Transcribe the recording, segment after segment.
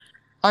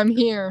I'm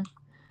here.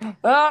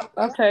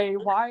 Okay.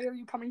 Why are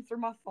you coming through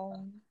my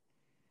phone?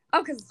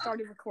 Oh, because it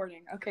started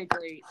recording. Okay,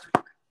 great.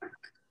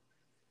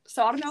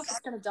 So I don't know if it's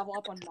going to double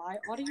up on my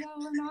audio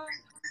or not.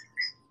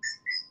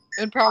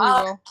 It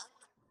probably will.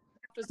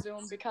 To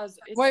Zoom because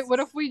it's... Wait, what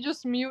if we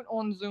just mute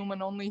on Zoom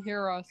and only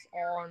hear us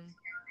on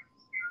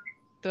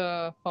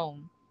the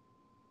phone?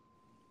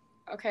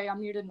 Okay, I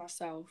muted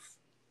myself.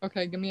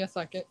 Okay, give me a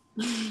second.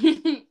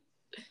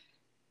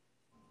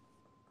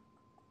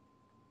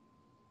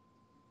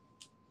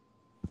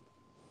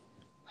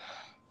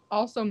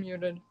 Also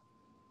muted.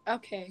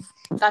 Okay,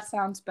 that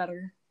sounds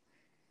better.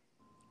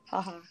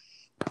 Haha.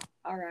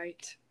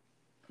 Alright.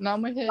 Now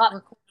I'm gonna hit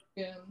record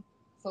again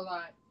so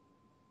that...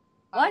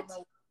 What?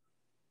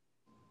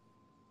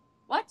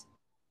 What?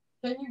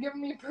 Can you give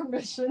me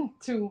permission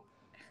to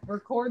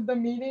record the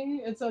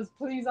meeting? It says,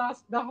 please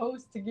ask the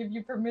host to give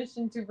you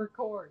permission to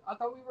record. I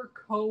thought we were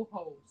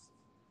co-hosts.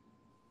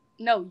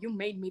 No, you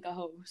made me the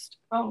host.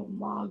 Oh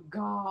my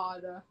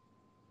god.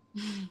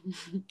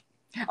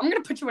 I'm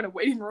gonna put you in a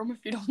waiting room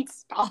if you don't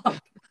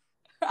stop.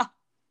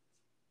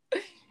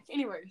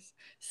 Anyways,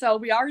 so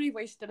we already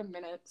wasted a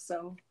minute,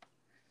 so...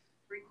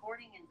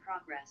 Recording in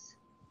progress.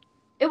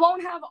 It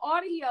won't have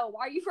audio.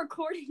 Why are you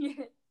recording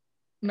it?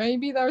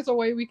 Maybe there's a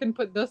way we can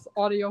put this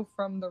audio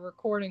from the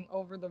recording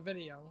over the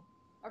video.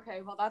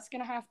 Okay, well, that's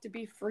gonna have to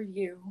be for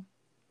you.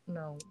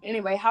 No.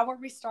 Anyway, how are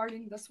we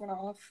starting this one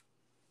off?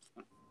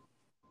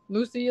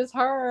 Lucy is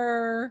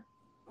her.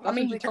 I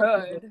mean, we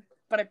could,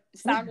 but it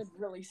sounded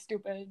really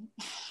stupid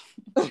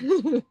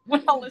when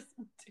I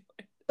listened to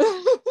it.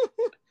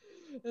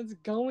 It's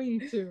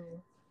going to.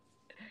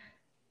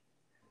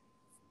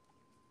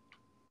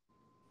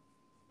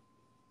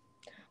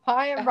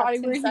 Hi, everybody.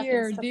 We're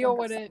here. Deal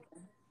with it.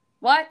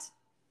 What?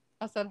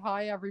 I said,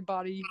 hi,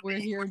 everybody. We're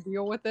here.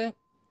 Deal with it.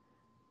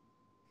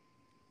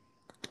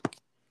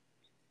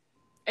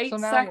 8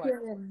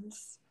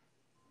 seconds.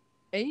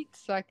 8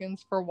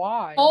 seconds for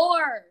why?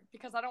 4,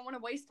 because I don't want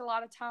to waste a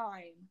lot of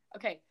time.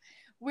 Okay,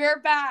 we're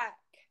back.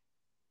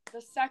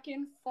 The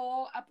second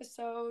full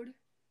episode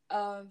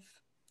of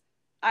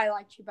I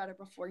Liked You Better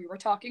Before You Were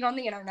Talking on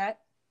the Internet,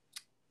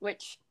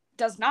 which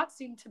does not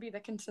seem to be the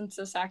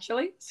consensus,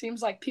 actually.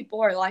 Seems like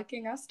people are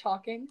liking us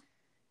talking.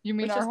 You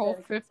mean our whole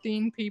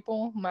 15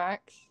 people,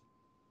 max?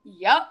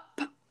 Yup.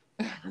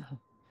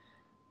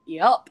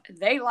 Yup,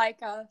 they like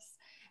us.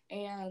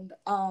 And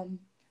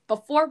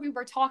before we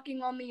were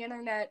talking on the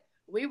internet,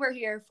 we were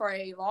here for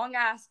a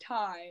long-ass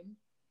time.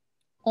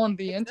 On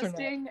the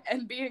internet.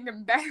 And being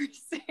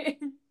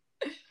embarrassing.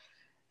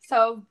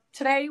 So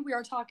today we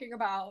are talking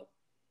about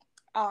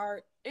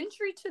our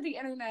entry to the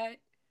internet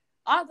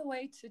all the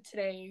way to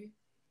today.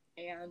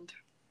 And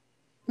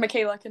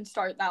Michaela can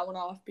start that one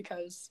off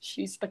because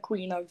she's the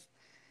queen of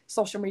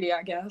social media,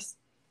 I guess.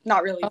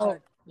 Not really. Oh,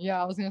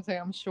 yeah, I was going to say,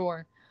 I'm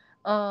sure.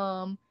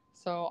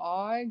 So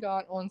I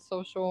got on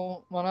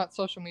not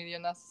social media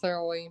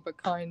necessarily,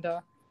 but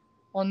kinda,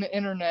 on the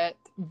internet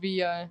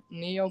via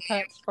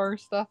Neopets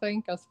first, I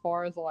think, as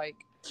far as, like,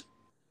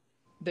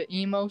 the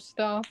emo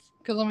stuff.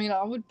 Because, I mean,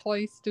 I would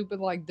play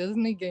stupid, like,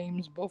 Disney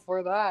games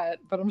before that,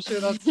 but I'm sure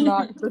that's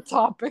not the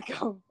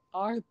topic of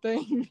our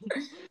thing.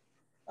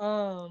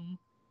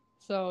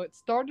 So it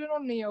started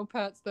on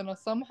Neopets, then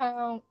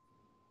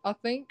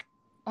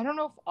I don't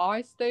know if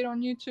I stayed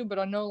on YouTube, but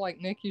I know, like,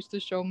 Nick used to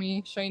show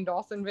me Shane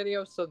Dawson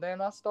videos, so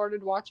then I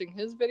started watching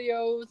his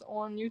videos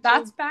on YouTube.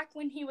 That's back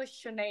when he was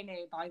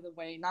Shanae, by the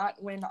way, not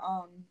when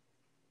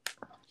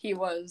he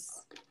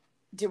was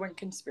doing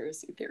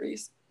conspiracy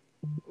theories.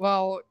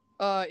 Well,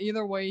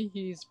 either way,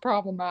 he's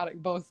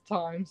problematic both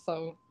times,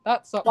 so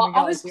that's something we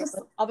gotta do.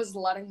 I was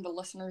letting the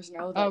listeners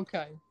know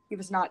that he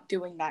was not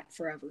doing that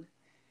forever.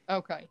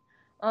 Okay.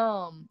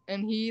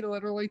 And he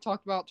literally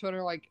talked about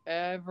Twitter, like,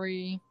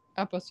 every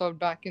episode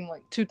back in,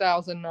 like,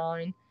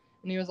 2009,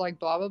 and he was like,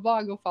 blah blah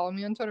blah, go follow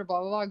me on Twitter,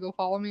 blah blah blah, go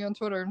follow me on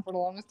Twitter. And for the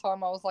longest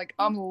time I was like,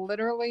 I'm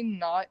literally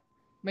not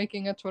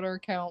making a Twitter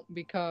account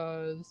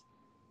because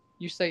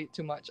you say it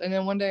too much. And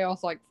then one day I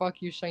was like,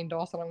 fuck you, Shane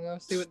Dawson, I'm gonna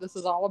see what this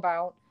is all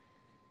about.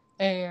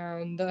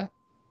 And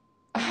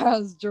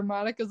as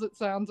dramatic as it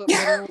sounds, it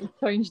literally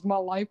changed my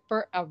life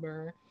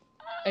forever.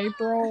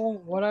 April,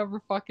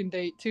 whatever fucking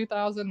date,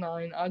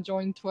 2009, I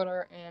joined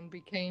Twitter and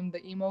became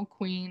the emo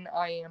queen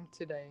I am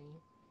today.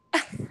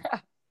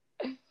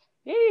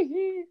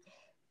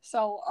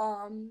 So,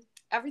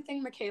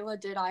 everything Michaela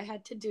did, I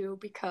had to do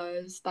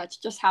because that's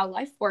just how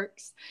life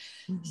works.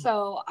 Mm-hmm.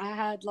 So, I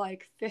had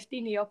like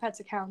 50 Neopets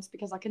accounts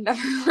because I can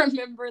never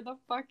remember the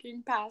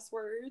fucking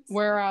passwords.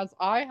 Whereas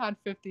I had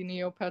 50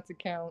 Neopets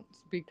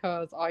accounts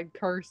because I'd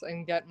curse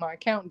and get my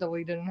account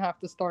deleted and have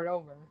to start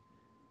over.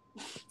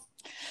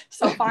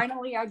 So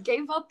finally, I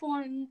gave up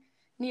on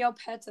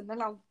Neopets, and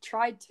then I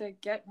tried to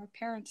get my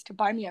parents to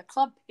buy me a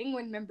Club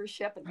Penguin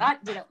membership, and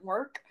that didn't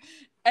work.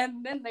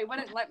 And then they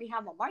wouldn't let me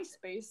have a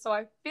MySpace, so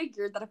I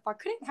figured that if I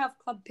couldn't have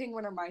Club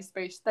Penguin or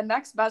MySpace, the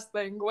next best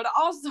thing would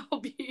also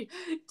be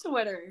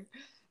Twitter.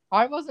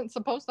 I wasn't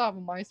supposed to have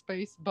a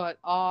MySpace, but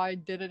I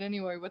did it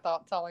anyway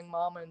without telling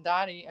Mom and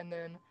Daddy, and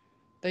then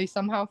they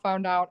somehow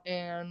found out,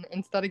 and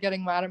instead of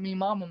getting mad at me,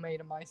 Mama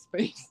made a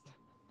MySpace.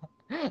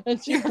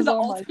 And she was The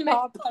on my ultimate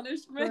top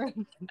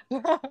punishment.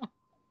 friend.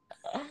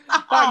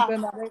 Back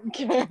then, I didn't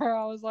care.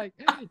 I was like,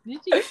 "Did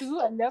you too?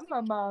 I love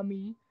my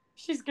mommy."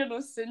 She's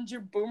gonna send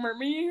you boomer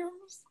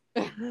memes.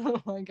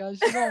 Oh my gosh,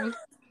 she's gonna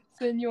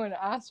send you an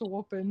ass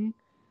whooping.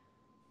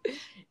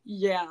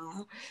 Yeah,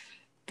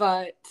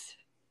 but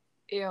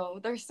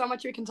there's so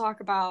much we can talk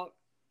about.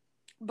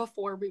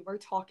 Before we were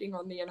talking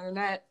on the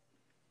internet,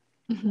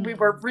 we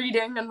were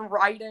reading and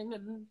writing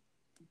and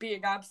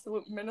being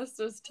absolute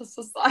menaces to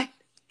society.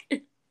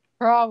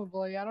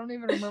 Probably. I don't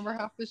even remember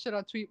half the shit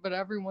I tweet, but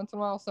every once in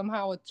a while,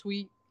 somehow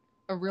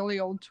a really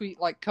old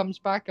tweet, like comes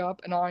back up,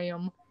 and I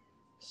am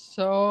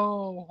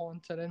so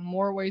haunted in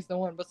more ways than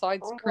one.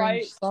 Besides cringe,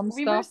 Right. some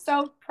We stuff. were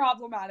so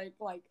problematic,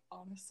 like,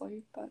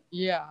 honestly. But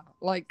yeah,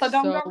 like so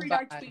don't so go read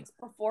bad. our tweets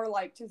before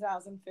like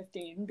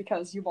 2015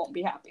 because you won't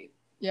be happy.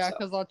 Yeah, So.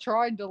 because I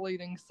tried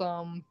deleting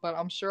some, but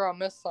I'm sure I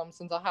missed some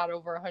since I had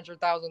over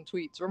 100,000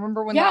 tweets.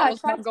 Remember when Yeah, that I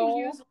was my tried to goal?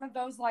 use one of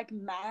those like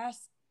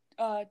mass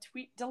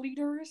tweet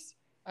deleters.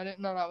 I didn't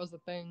know that was a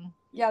thing.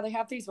 Yeah, they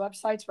have these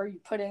websites where you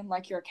put in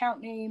like your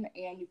account name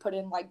and you put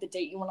in like the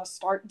date you want to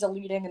start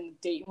deleting and the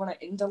date you want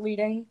to end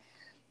deleting.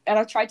 And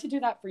I tried to do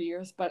that for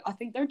years, but I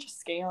think they're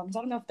just scams. I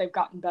don't know if they've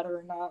gotten better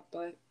or not,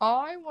 but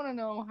I want to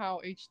know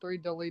how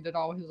H3 deleted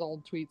all his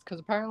old tweets,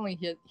 because apparently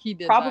he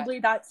did probably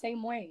that. that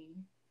same way.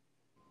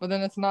 But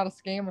then it's not a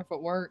scam if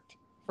it worked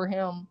for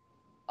him.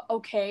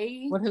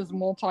 Okay. With his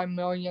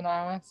multi-million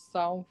ass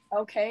self.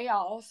 Okay, I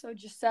also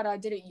just said I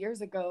did it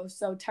years ago,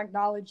 so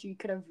technology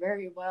could have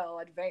very well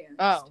advanced.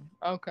 Oh,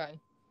 okay.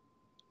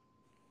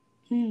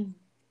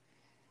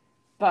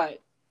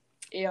 But,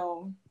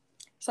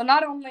 so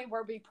not only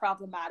were we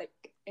problematic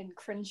and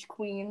cringe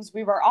queens,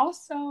 we were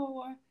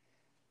also...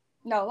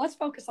 No, let's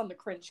focus on the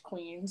cringe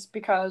queens,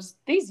 because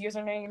these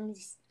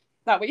usernames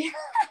that we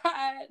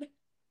had...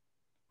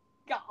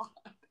 God.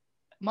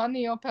 My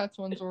Neopets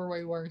ones were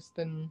way worse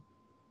than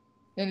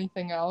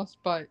anything else,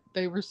 but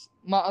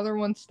my other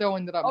ones still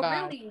ended up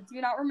bad. Oh, really? Do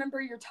you not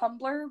remember your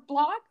Tumblr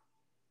blog?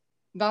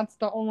 That's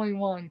the only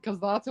one, because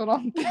that's what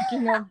I'm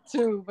thinking of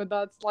too, but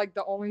that's like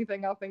the only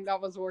thing I think that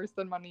was worse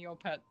than my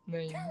Neopet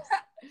names.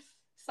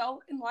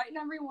 So, enlighten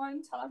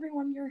everyone, tell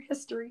everyone your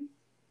history.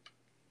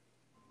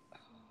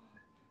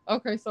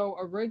 Okay, so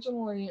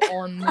originally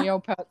on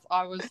Neopets,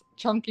 I was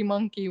Chunky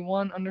Monkey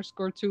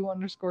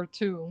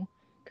 1_2_2,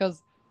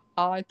 because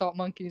I thought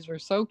monkeys were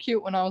so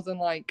cute when I was in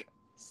like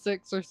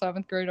 6th or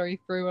 7th grade or 8th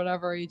grade,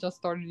 whatever. He just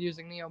started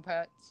using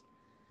Neopets.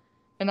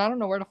 And I don't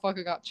know where the fuck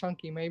it got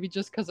Chunky. Maybe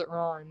just because it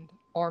rhymed.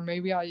 Or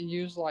maybe I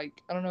used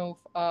like, I don't know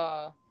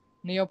if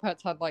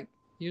Neopets had like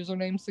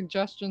username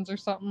suggestions or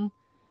something.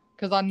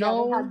 Because I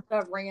know. Yeah, they had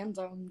the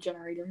random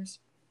generators.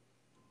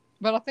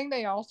 But I think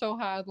they also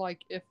had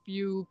like, if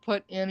you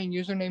put in a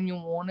username you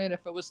wanted,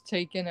 if it was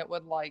taken, it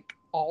would like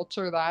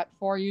alter that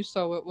for you.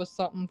 So it was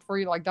something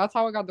free. Like that's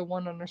how I got the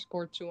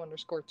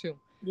 1_2_2.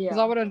 Yeah. Because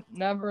I would have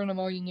never in a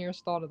million years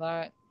thought of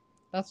that.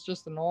 That's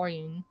just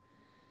annoying.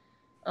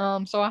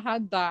 So I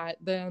had that.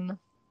 Then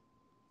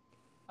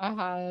I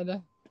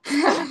had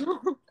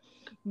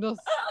the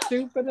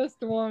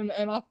stupidest one,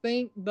 and I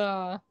think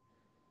the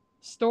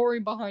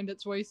story behind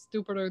it's way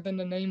stupider than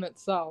the name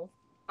itself.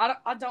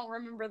 I don't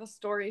remember the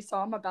story, so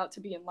I'm about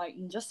to be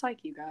enlightened, just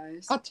like you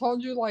guys. I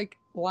told you like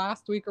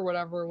last week or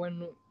whatever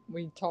when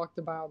we talked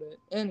about it.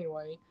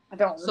 Anyway, I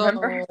don't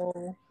remember.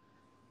 So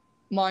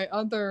my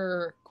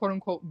other quote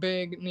unquote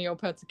big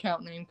Neopets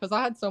account name, because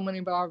I had so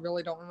many, but I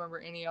really don't remember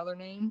any other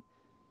name,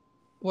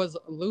 was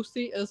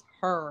Lucy is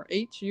Her.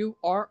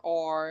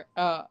 HURR. Oh,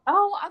 I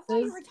thought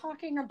you were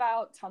talking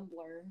about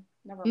Tumblr.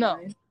 Never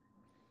mind.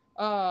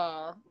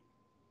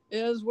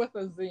 Is with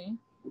a Z.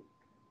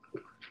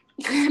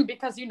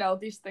 Because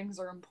these things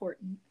are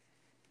important.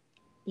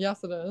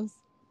 Yes, it is.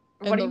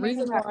 What do you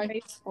mean that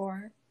face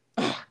for?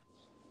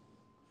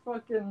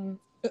 Fucking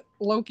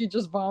Loki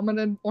just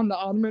vomited on the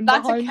ottoman.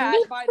 That's behind a cat,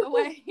 me. by the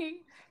way.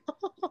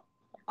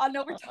 I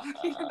know we're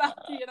talking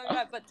about the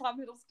internet, but Tom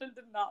Hiddleston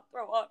did not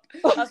throw up,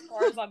 as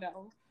far as I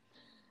know.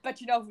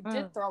 But you know who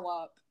did throw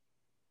up?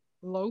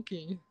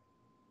 Loki.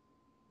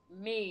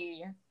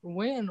 Me.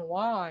 When?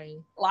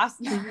 Why?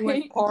 Last night. You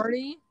went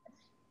party?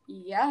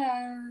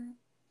 Yeah.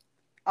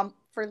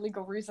 For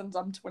legal reasons,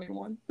 I'm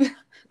 21.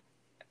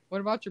 What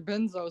about your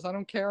benzos? I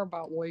don't care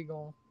about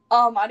legal.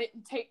 I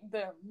didn't take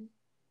them.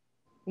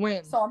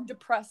 When? So I'm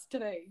depressed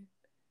today.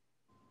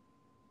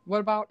 What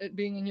about it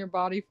being in your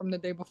body from the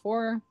day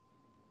before?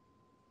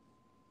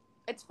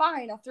 It's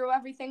fine. I threw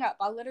everything up.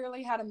 I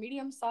literally had a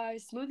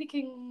medium-sized Smoothie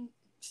King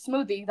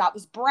smoothie that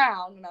was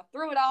brown, and I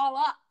threw it all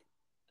up.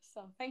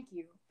 So thank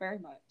you very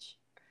much.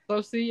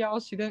 So see, y'all,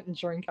 she didn't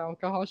drink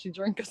alcohol. She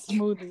drank a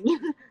smoothie.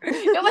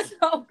 It was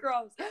so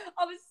gross.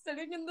 I was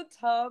sitting in the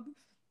tub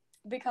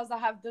because I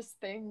have this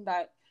thing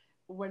that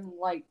when,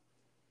 like,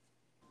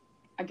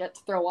 I get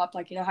to throw up,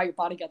 like, you know how your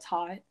body gets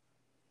hot?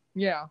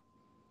 Yeah.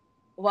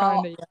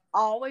 Well, kinda, yeah. I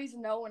always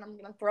know when I'm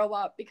going to throw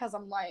up because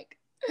I'm like,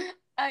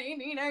 I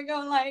need to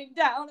go lay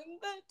down in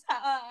the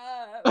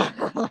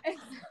tub.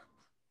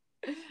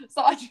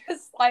 So I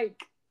just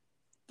like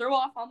threw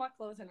off all my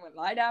clothes and went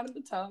lie down in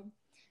the tub.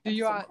 Do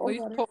you at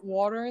least put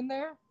water in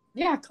there?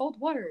 Yeah, cold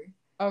water.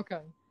 Okay.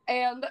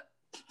 And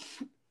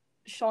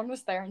Sean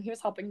was there and he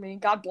was helping me.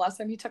 God bless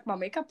him. He took my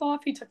makeup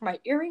off. He took my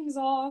earrings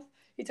off.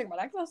 He took my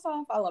necklace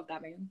off. I love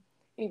that man.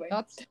 Anyway.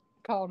 That's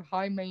called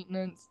high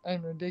maintenance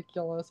and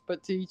ridiculous,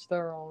 but to each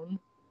their own.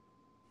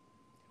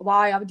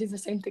 Why? I would do the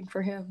same thing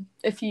for him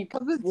if he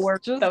wore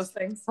those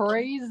things.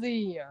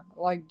 Crazy.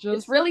 Like, just.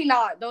 It's really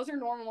not. Those are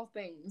normal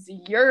things.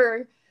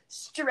 You're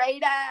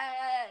straight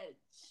edge.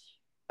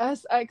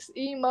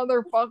 SXE,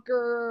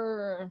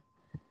 motherfucker.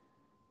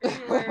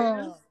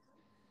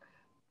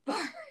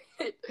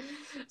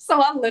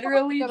 So I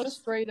literally got a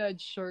straight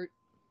edge shirt.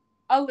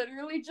 I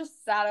literally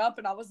just sat up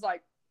and I was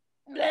like,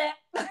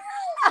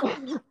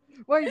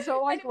 wait,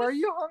 so like, were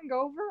you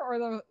hungover or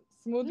the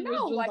smoothie was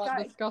just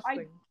like disgusting?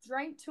 I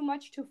drank too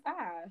much too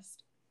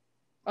fast.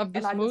 Of the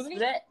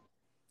smoothie?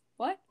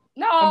 What?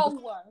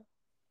 No.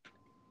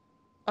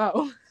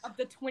 Oh. Of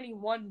the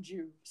 21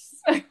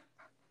 juice.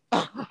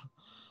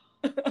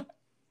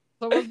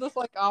 So was this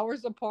like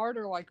hours apart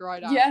or like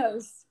right after?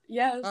 Yes.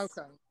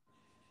 Okay.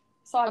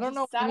 So I don't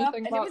know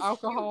anything about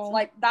alcohol. Huge.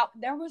 Like that,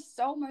 there was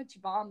so much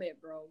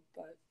vomit, bro.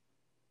 But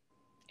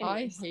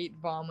anyways. I hate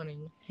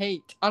vomiting.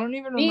 I don't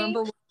even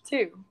remember.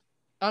 Too.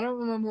 I don't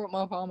remember what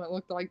my vomit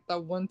looked like the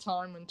one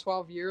time in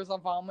 12 years I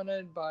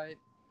vomited, but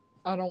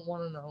I don't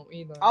want to know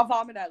either. I'll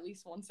vomit at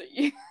least once a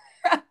year.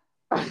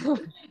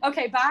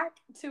 Okay, back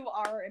to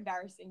our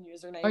embarrassing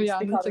usernames. Oh yeah,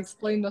 I need to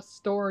explain the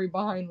story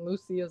behind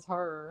Lucy is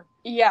her.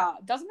 Yeah,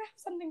 doesn't it have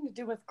something to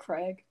do with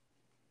Craig?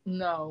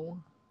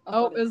 No.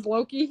 Oh, is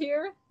Loki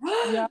here?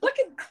 Yeah. Look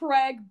at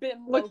Craig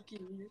being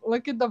Loki.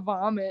 Look at the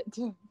vomit.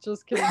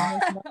 Just kidding.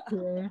 He's not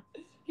here.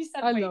 He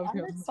said, I love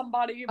him.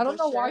 Somebody I don't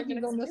know why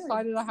he's on this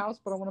side of the house,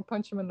 but I want to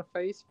punch him in the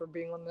face for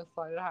being on this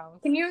side of the house.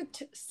 Can you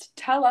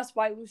tell us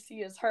why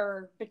Lucy is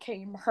her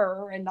became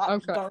her and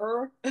not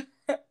there?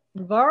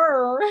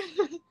 There.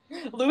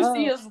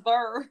 Lucy is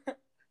there.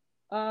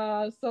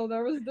 So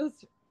there was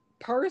this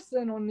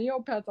person on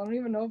Neopets. I don't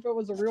even know if it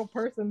was a real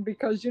person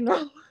because, you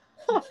know,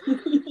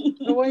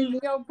 the way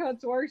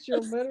Neopets works, you're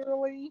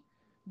literally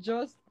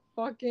just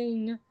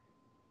fucking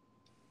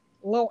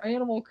little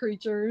animal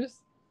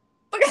creatures.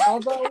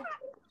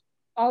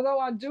 Although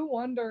I do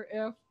wonder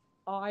if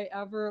I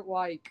ever,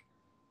 like,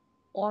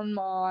 on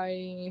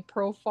my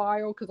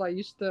profile, because I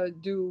used to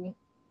do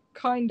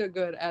kind of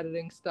good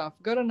editing stuff.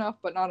 Good enough,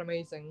 but not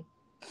amazing.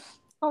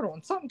 Hold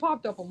on, something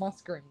popped up on my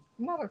screen.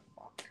 Motherfucker.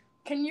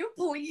 Can you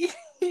please,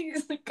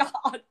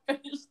 God,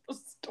 finish the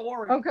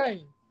story?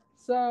 Okay,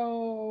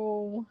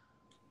 so...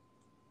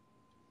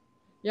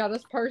 yeah,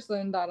 this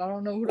person that I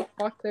don't know who the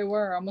fuck they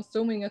were. I'm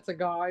assuming it's a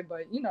guy,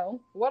 but, you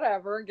know,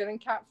 whatever. Getting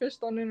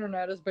catfished on the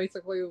internet is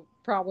basically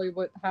probably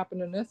what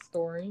happened in this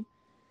story.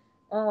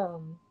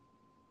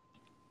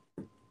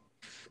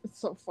 It's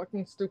so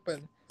fucking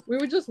stupid. We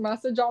would just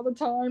message all the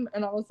time,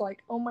 and I was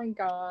like, oh my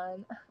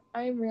god,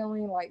 I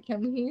really like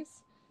him.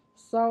 He's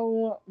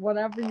so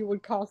whatever you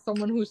would call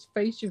someone whose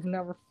face you've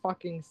never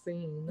fucking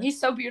seen. He's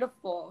so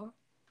beautiful.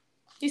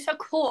 He's so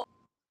cool.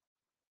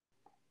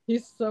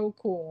 He's so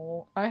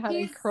cool. I had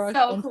a crush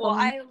on someone...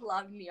 I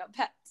love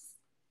Neopets.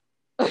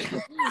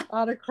 I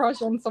had a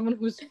crush on someone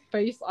whose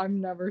face I've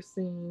never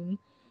seen.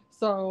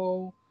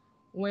 So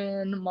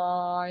when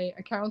my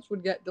accounts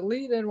would get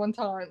deleted one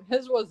time,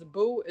 his was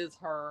Boo is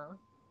her.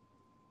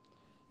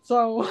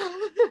 So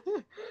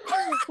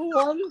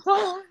one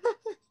time,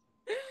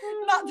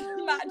 not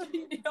the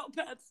magic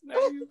Neopets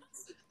names.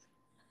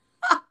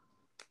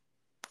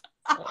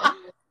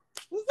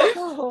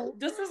 So,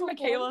 this is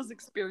Michaela's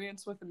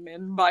experience with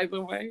men, by the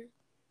way.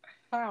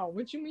 How?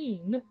 What you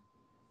mean?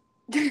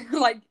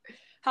 Like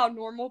how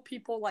normal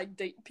people like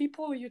date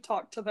people, you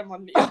talk to them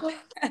on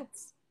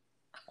Neopets.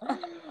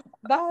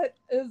 That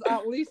is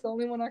at least the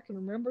only one I can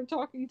remember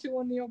talking to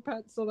on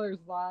Neopets, so there's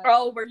that.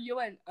 Oh, were you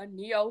a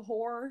Neo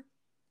whore?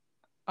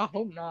 I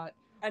hope not.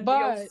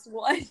 Neo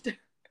slut?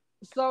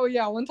 So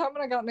yeah, one time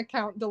when I got an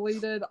account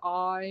deleted,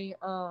 I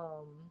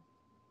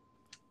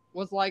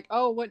was like,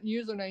 oh, what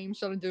username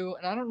should I do?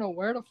 And I don't know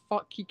where the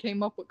fuck he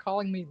came up with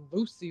calling me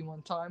Lucy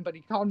one time, but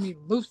he called me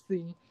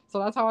Lucy. So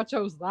that's how I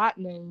chose that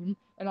name.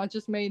 And I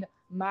just made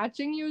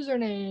matching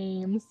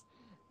usernames.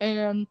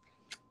 And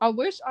I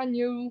wish I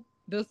knew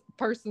this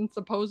person's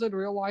supposed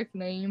real life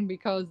name,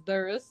 because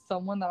there is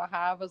someone that I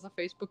have as a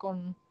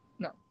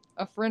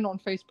friend on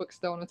Facebook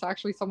still. And it's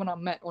actually someone I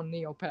met on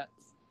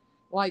Neopets.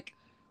 Like,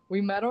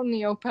 we met on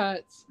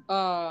Neopets.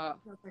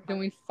 Then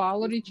we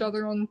followed each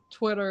other on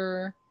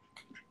Twitter.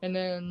 And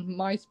then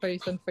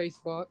MySpace and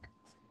Facebook.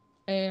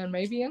 And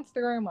maybe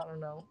Instagram, I don't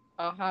know.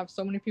 I have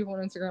so many people on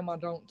Instagram, I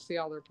don't see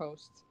all their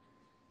posts.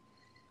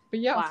 But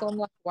yeah, So I'm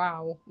like,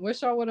 wow.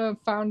 Wish I would have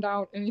found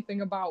out anything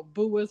about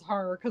Boo is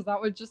her, because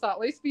that would just at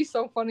least be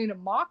so funny to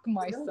mock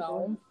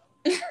myself.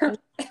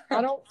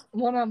 I don't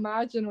want to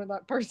imagine what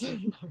that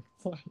person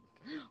looks like.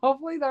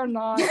 Hopefully they're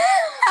not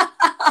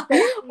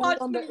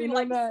watching me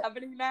like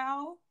 70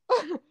 now.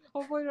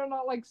 Hopefully they're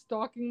not like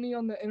stalking me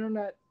on the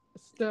internet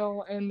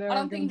still, and I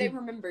don't think they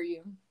remember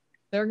you.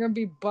 They're gonna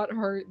be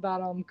butthurt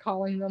that I'm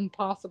calling them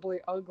possibly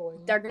ugly.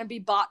 They're gonna be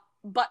but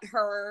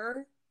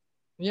her.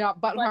 Yeah,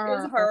 but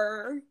her. Is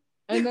her.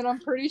 And then I'm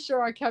pretty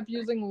sure I kept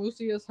using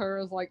Lucy as her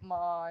as like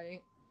my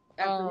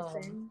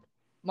everything.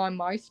 My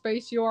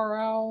MySpace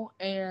URL,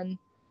 and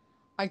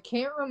I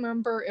can't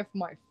remember if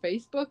my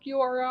Facebook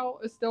URL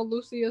is still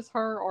Lucy is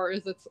her, or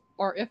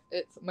if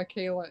it's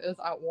Michaela is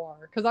at war.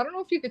 Because I don't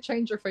know if you could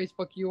change your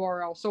Facebook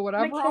URL. So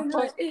whatever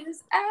Michaela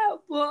is at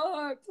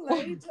war.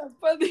 Play just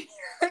for the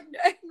young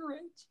and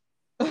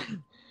rich.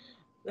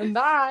 And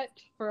that,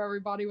 for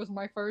everybody, was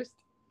my first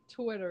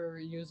Twitter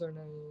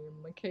username.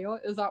 Michaela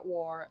is at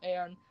war.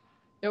 And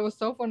it was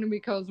so funny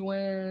because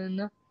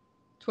when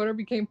Twitter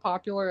became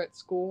popular at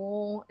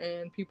school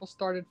and people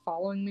started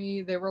following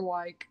me, they were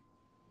like,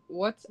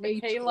 what's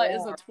Michaela a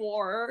is a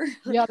twar?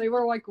 Yeah, they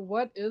were like,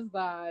 what is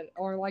that?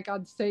 Or like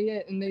I'd say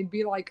it and they'd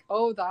be like,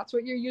 oh, that's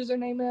what your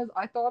username is?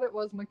 I thought it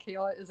was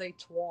Michaela is a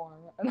twar.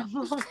 And I'm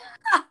like,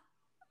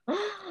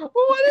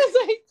 what is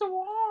a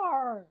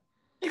twar?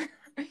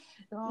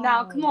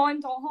 Now, come on,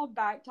 don't hold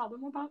back. Tell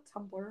them about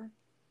Tumblr.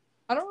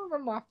 I don't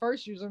remember my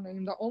first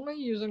username. The only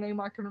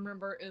username I can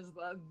remember is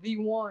the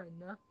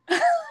one,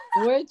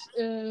 which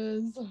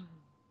is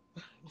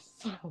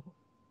so.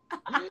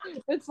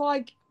 It's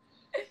like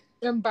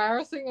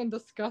embarrassing and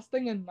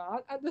disgusting and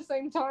not at the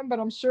same time,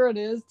 but I'm sure it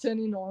is to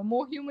any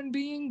normal human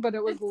being. But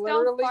it was it's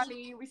literally still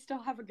funny. We still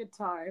have a good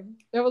time.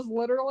 It was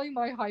literally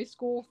my high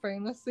school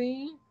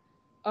fantasy.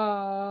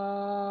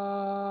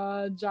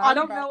 I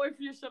don't know if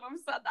you should have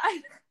said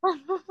that.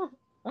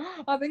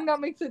 I think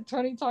that makes it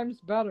 20 times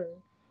better.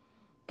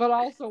 But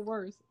also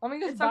worse. I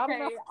mean, it's bad okay.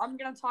 enough. I'm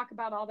gonna talk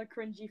about all the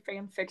cringy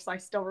fanfics I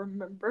still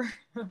remember.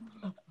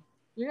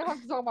 You're gonna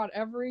have to talk about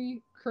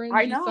every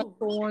cringy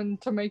sexual one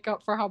to make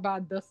up for how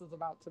bad this is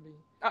about to be.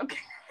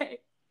 Okay.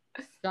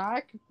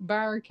 Jack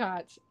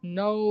Barricat's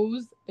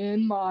nose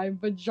in my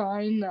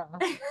vagina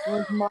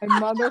was my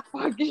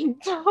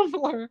motherfucking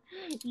Tumblr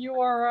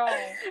URL.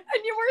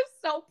 And you were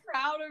so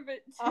proud of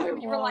it too.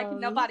 You were like,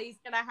 nobody's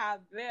gonna have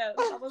this.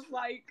 I was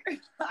like,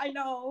 I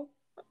know.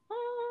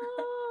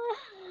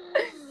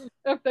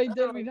 If they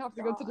did, we'd have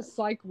to go to the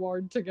psych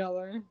ward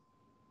together.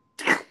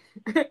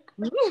 Who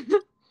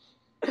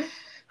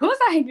was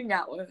I hanging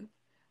out with?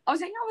 I was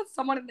hanging out with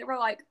someone and they were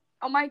like,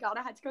 oh my god,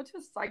 I had to go to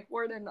a psych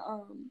ward and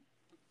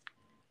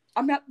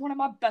I met one of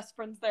my best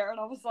friends there and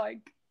I was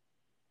like,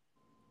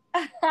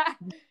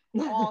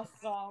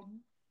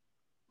 awesome.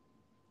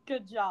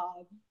 Good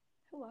job.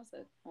 Who was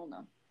it? Oh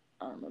no,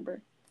 I don't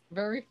remember.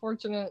 Very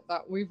fortunate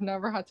that we've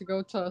never had to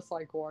go to a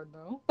psych ward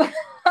though.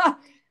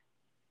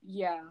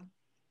 Yeah.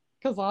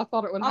 Because I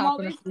thought it would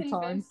happen a few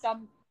times.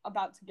 I'm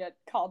about to get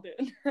called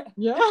in.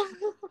 Yeah.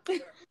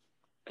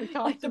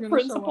 Like the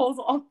principal's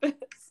office.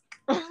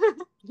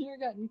 You're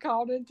getting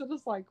called into the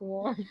psych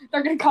ward.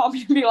 They're gonna call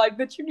me and be like,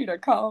 bitch, you need to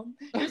come.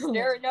 You're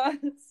scaring us.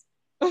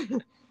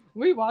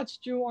 We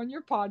watched you on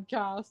your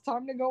podcast.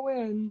 Time to go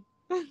in.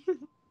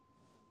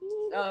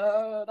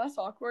 That's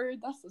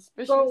awkward. That's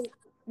suspicious. So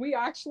we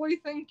actually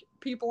think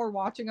people are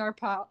watching our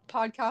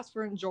podcast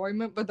for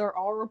enjoyment, but they're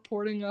all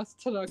reporting us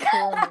to the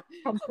coroner.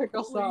 Come pick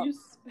us up.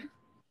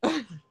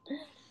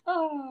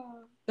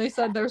 They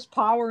said there's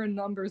power in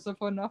numbers. If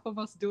enough of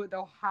us do it,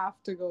 they'll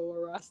have to go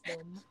arrest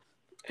them.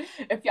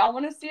 If y'all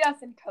want to see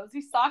us in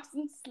cozy socks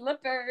and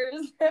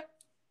slippers.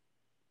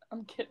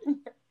 I'm kidding.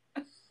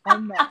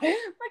 I'm not.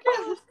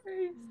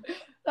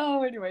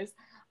 Oh, anyways.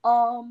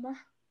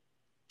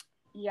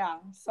 Yeah,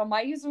 so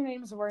my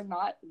usernames were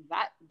not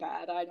that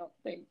bad, I don't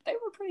think. They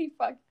were pretty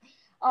fun.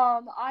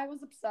 I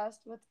was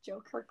obsessed with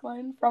Joe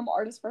Kirkland from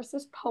Artist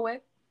vs.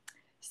 Poet.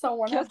 So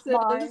one of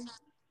my...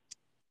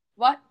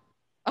 What?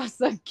 I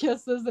said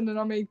kisses and then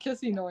I made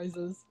kissy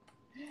noises.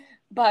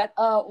 But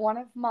one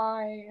of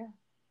my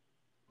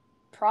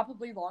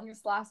probably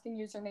longest lasting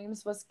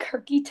usernames was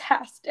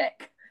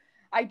Kirky-tastic.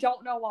 I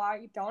don't know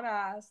why. Don't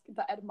ask.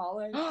 The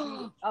etymology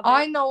of it.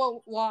 I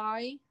know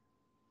why.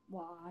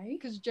 Why?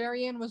 Because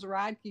Jerry Ann was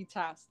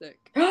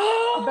Radkey-tastic.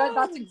 I bet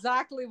that's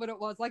exactly what it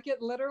was. Like,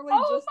 it literally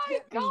just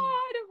hit me. Oh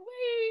my god,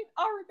 wait.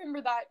 I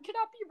remember that. Can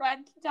I be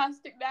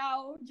Radkey-tastic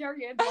now?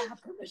 Jerry Ann don't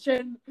have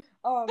permission.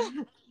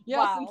 Yeah,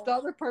 wow. Since the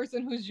other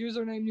person whose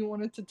username you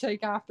wanted to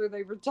take after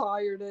they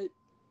retired it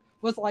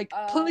was like,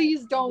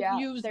 please don't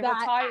use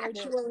that,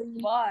 actually.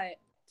 But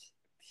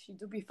she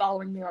do be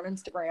following me on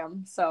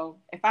Instagram, so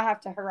if I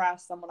have to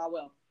harass someone, I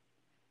will.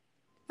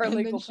 For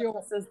legal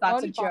purposes,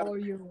 that's a joke. Follow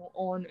you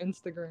on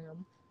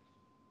Instagram.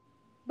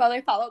 But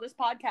they follow this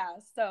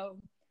podcast, so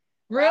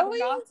really,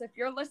 if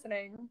you're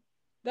listening,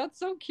 that's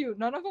so cute.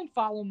 None of them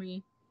follow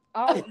me.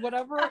 I'll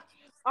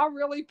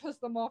really piss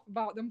them off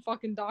about them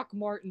fucking Doc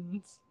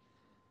Martens.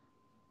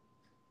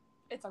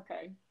 It's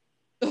okay.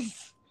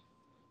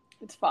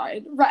 It's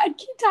fine.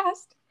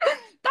 Radkey-tastic.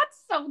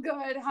 That's so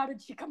good. How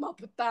did she come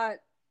up with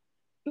that?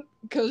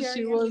 Because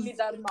she was. You need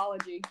that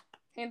etymology.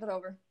 Hand it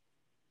over.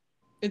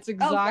 It's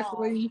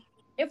exactly.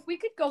 If we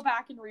could go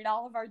back and read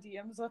all of our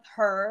DMs with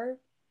her.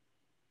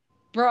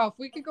 Bro, if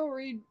we could go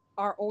read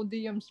our old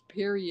DMs,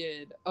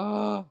 period.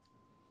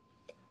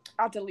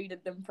 I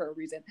deleted them for a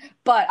reason.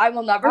 But I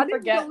will never I didn't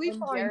forget delete when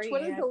mine.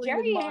 Twitter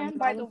deleted mine, Ann, and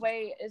by I the was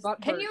way, is...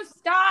 butthurt. Can you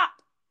stop?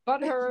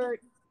 Butthurt.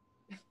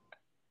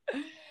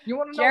 You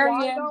want to know Jerry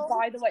why, Ann, though?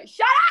 by the way,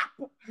 shut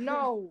up!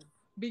 No,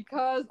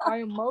 because I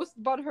am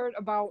most butthurt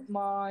about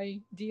my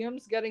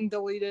DMs getting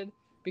deleted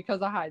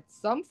because I had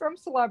some from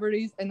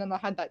celebrities, and then I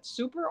had that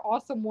super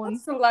awesome one.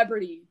 What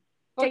celebrity?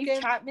 Dave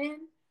Fucking Chapman?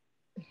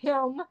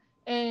 him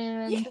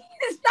and He's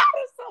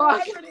not a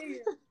celebrity!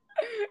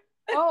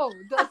 oh,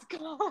 does Dave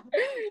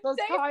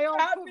Kyle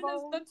Chapman is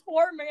Pavone? the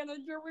tour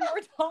manager we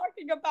were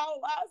talking about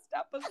last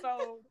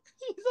episode.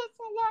 He's a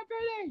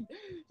celebrity.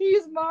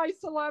 He's my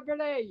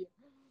celebrity.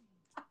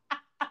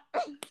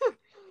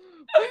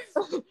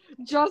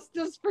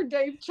 Justice for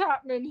Dave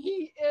Chapman.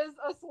 He is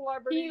a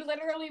celebrity. He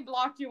literally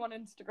blocked you on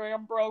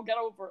Instagram, bro. Get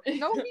over it.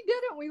 No, he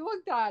didn't. We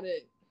looked at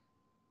it.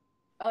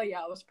 Oh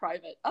yeah, it was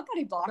private. I thought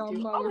he blocked Dumb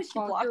you. I wish he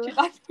blocked motherfucker. you.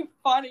 That's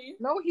funny.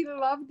 No, he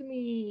loved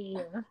me.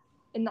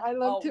 And I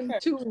loved him Okay.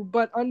 too,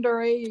 but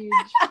underage.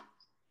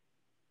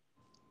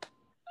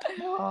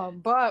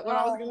 But what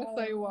I was gonna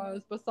say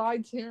was,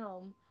 besides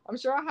him, I'm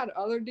sure I had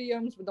other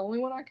DMs, but the only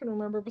one I can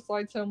remember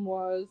besides him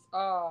was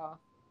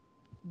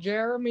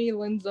Jeremy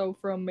Linzo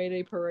from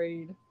Mayday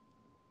Parade.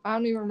 I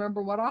don't even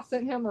remember what I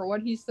sent him or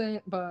what he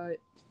sent, but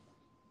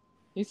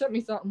he sent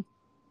me something.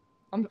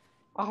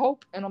 I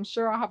hope, and I'm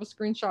sure I have a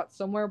screenshot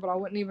somewhere, but I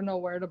wouldn't even know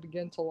where to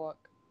begin to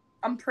look.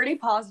 I'm pretty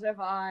positive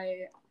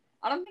I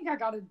don't think I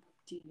got a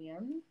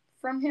DM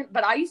from him,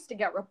 but I used to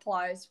get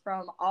replies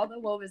from all the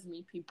Woe Is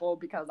Me people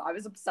because I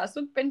was obsessed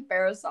with Ben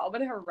Ferris, so I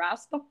would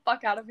harass the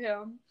fuck out of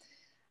him.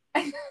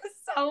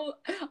 So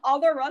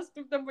all the rest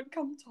of them would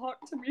come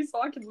talk to me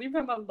so I could leave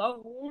him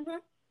alone.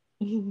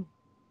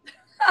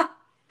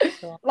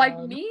 Like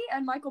me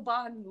and Michael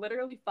Bond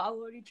literally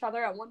followed each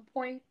other at one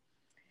point,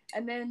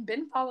 and then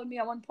Ben followed me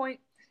at one point,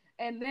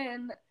 and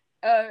then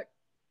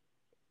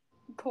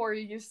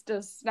Corey used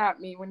to snap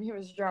me when he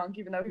was drunk,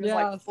 even though he was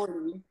like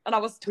 40, and I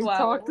was 12. We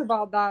talked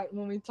about that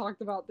when we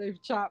talked about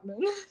Dave Chapman.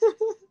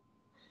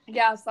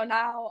 Yeah, so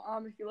now,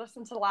 if you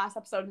listen to the last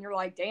episode and you're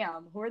like,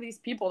 damn, who are these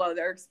people that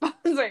they're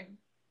exposing?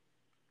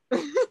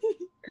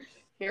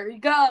 Here you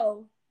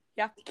go.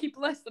 You have to keep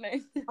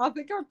listening. I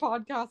think our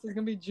podcast is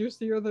going to be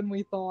juicier than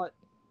we thought.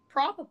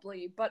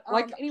 Probably, but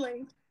Like-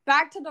 anyway,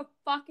 back to the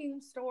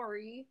fucking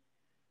story.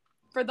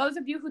 For those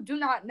of you who do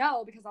not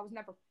know, because I was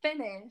never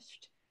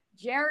finished,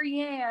 Jerry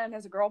Ann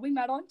is a girl we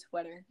met on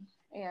Twitter,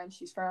 and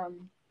she's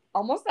from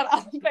almost at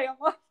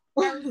Alabama,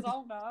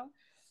 Arizona.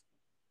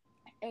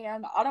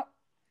 And I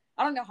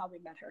don't know how we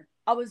met her.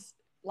 I was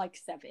like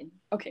 7.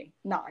 Okay,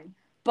 9.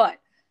 But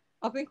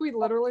I think we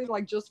literally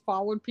like just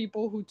followed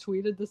people who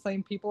tweeted the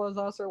same people as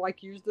us or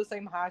like used the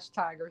same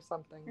hashtag or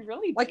something. we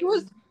really Like did. it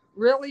was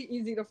really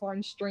easy to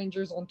find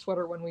strangers on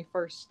Twitter when we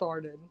first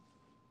started.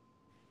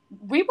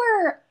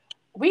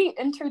 We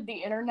entered the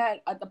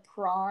internet at the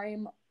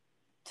prime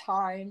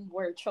time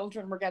where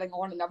children were getting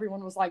on and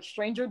everyone was like,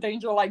 stranger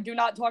danger, like do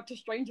not talk to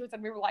strangers,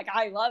 and we were like,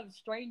 I love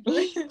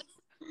strangers.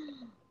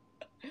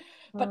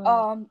 But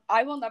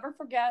I will never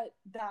forget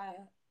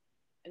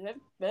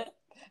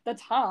the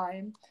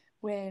time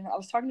when I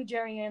was talking to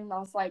Jerry and I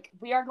was like,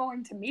 we are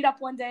going to meet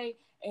up one day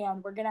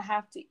and we're gonna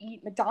have to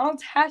eat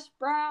McDonald's hash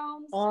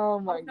browns. Oh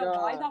I my don't know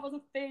why god. that was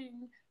a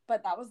thing,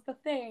 but that was the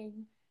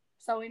thing.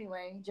 So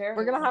anyway, Jerry,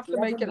 We're gonna have if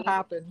to we make ever it meet-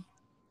 happen.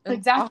 And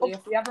Exactly. I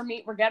hope- If we ever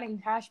meet, we're getting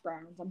hash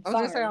browns. I'm I was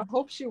sorry. gonna say I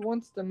hope she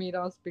wants to meet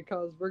us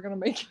because we're gonna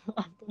make it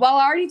happen. Well,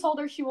 I already told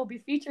her she will be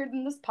featured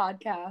in this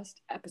podcast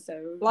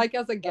episode. Like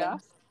as a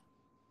guest.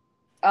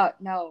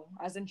 No,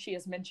 as in she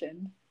is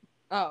mentioned.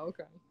 Oh,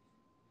 okay.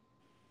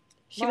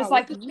 She Wow, was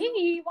like, what-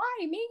 me?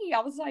 Why me? I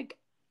was like,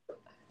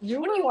 You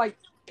What do were you- like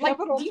do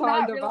pivotal you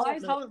time not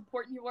realize development. how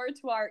important you were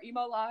to our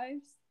emo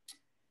lives?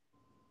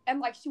 And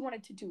like, she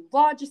wanted to do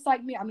law just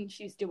like me. I mean,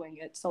 she's doing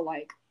it, so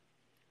like,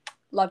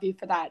 love you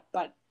for that.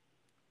 But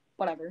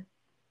whatever,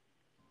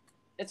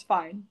 it's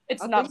fine.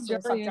 It's I not think a sore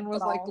Jerry subject Ann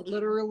was at like all.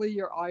 literally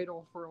your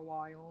idol for a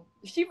while.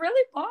 She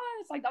really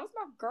was. Like, that was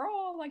my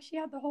girl. Like, she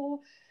had the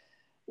whole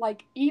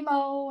like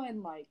emo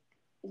and like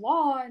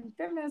law and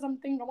feminism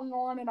thing going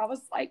on, and I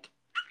was like,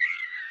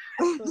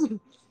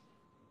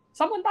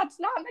 someone that's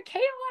not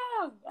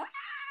Michaela.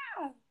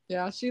 Ah!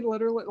 Yeah, she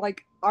literally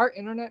like our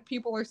internet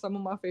people are some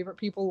of my favorite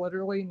people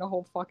literally in the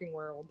whole fucking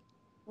world.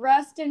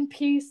 Rest in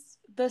peace,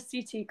 the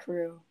CT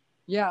crew.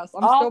 Yes,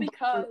 I'm All still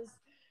because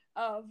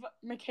of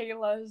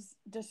Michaela's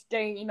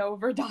disdain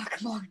over Doc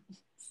Martens.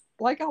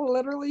 like I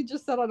literally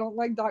just said I don't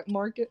like Doc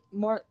Martens.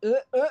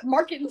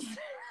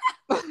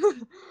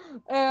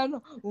 And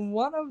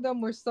one of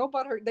them were so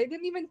butthurt. They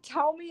didn't even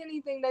tell me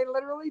anything. They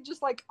literally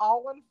just like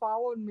all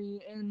unfollowed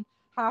me, and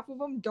half of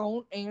them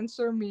don't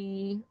answer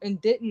me and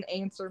didn't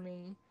answer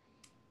me.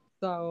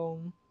 So,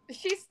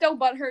 She's still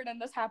butthurt,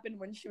 and this happened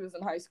when she was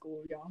in high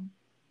school, y'all.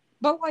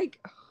 but like,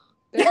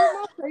 they were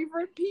my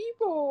favorite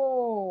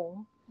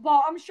people.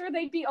 Well, I'm sure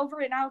they'd be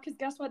over it now, because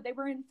guess what? They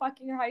were in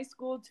fucking high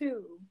school,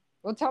 too.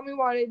 Well, tell me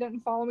why they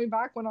didn't follow me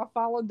back when I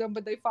followed them,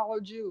 but they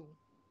followed you.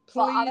 Please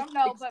Well, I don't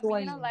know, explain. but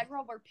me and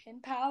Allegra were pen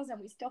pals, and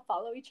we still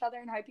follow each other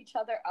and hype each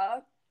other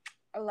up.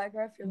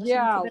 Allegra, if you're listening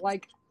Yeah, to this.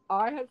 like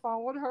I had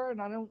followed her,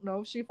 and I don't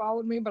know if she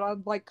followed me, but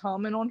I'd like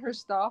comment on her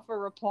stuff or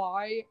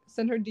reply,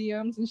 send her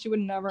DMs, and she would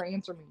never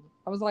answer me.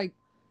 I was like,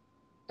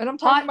 and I'm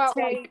talking Hot about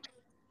like,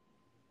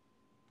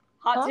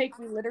 huh? take,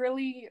 we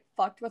literally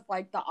fucked with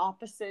like the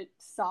opposite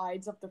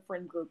sides of the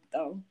friend group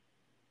though.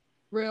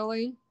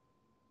 Really?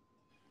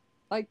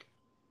 Like,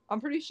 I'm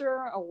pretty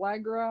sure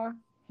Allegra,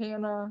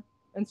 Hannah,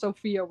 and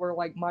Sophia were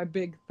like my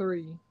big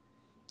three.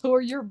 Who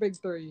are your big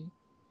three?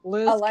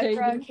 Liz,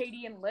 Allegra, Katie?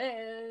 Katie, and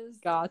Liz.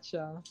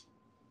 Gotcha.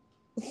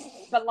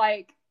 But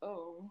like,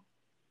 oh.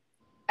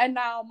 And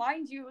now,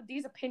 mind you,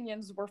 these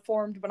opinions were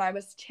formed when I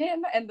was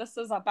 10, and this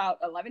is about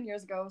 11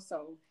 years ago,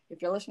 so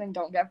if you're listening,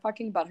 don't get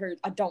fucking butthurt.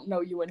 I don't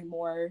know you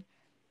anymore.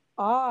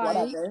 I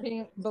Whatever.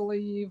 can't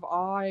believe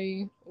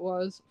I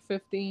was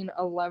 15,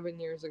 11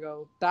 years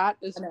ago. That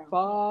is I know.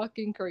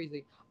 fucking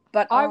crazy.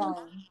 But, I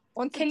was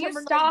on can you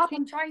September stop? 19th.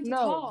 I'm trying to No,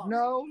 talk.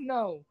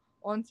 no.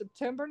 On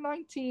September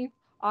 19th,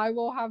 I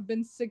will have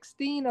been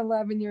 16,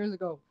 11 years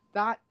ago.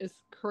 That is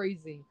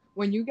crazy.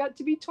 When you get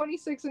to be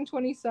 26 and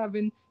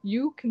 27,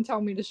 you can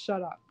tell me to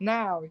shut up.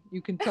 Now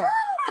you can talk.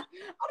 I don't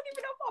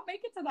even know if I'll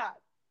make it to that.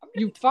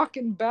 You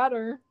fucking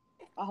better.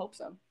 I hope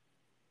so.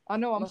 I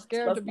know, I'm Unless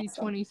scared it's to be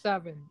myself.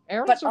 27.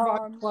 Aaron But,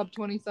 survived Club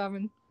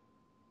 27.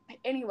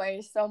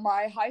 Anyway, so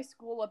my high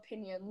school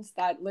opinions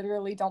that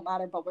literally don't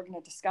matter, but we're going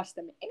to discuss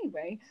them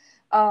anyway.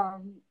 I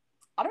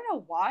don't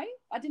know why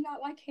I did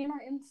not like Hannah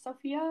and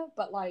Sophia,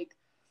 but like,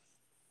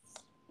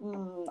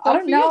 I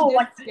don't know.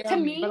 Like, to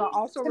me, but I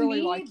also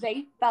really like.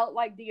 they felt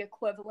like the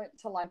equivalent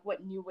to like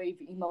what new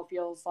wave emo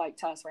feels like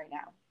to us right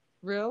now.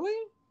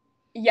 Really?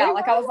 Yeah, They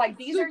like were, I was like,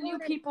 these are new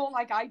super- people.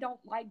 Like, I don't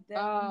like them.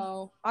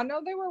 Oh, I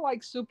know they were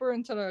like super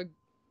into the,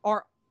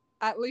 or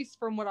at least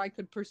from what I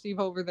could perceive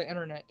over the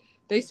internet,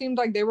 they seemed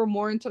like they were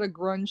more into the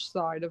grunge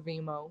side of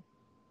emo,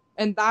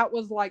 and that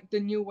was like the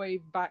new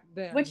wave back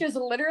then. Which is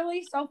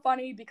literally so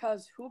funny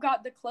because who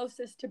got the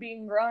closest to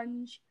being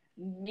grunge?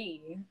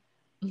 Me.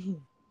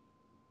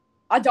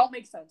 I don't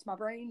make sense. My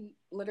brain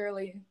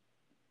literally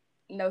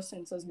no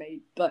sense is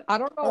made. But I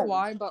don't know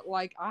why, but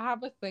like I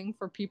have a thing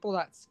for people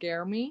that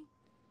scare me.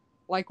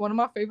 Like one of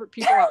my favorite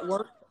people at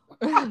work.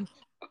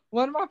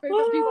 One of my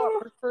favorite people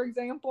at work, for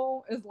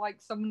example, is like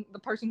the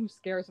person who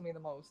scares me the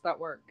most at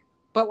work.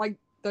 But like,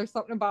 there's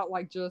something about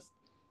like just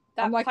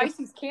that I'm like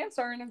Pisces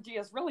Cancer energy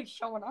is really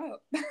showing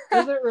up.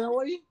 Is it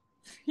really?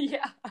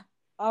 Yeah.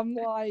 I'm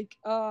like,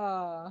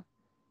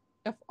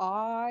 if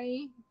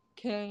I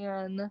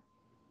can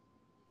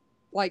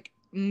like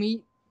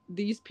meet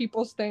these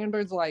people's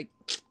standards, like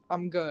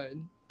I'm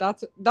good.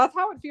 That's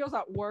how it feels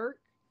at work.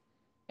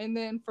 And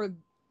then for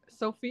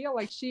Sophia,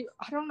 like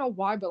I don't know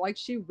why, but like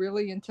she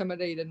really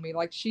intimidated me.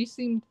 Like she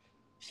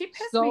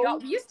pissed me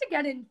off. We used to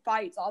get in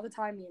fights all the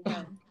time, me and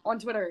her, on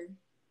Twitter.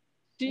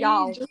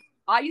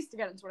 I used to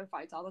get in Twitter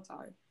fights all the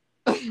time.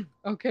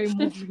 Okay,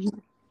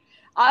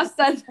 I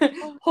said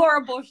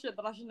horrible shit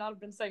that I should not have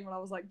been saying when I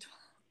was like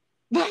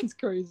 12. That's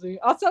crazy.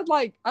 I said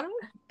like I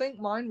don't think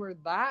mine were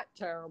that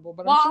terrible,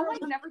 but well, I'm sure I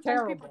like never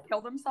told people to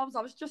kill themselves.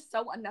 I was just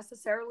so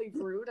unnecessarily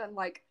rude and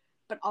like,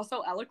 but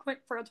also eloquent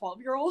for a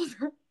 12-year-old.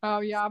 Oh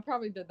yeah, I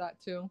probably did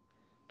that too.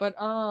 But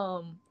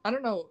I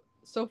don't know.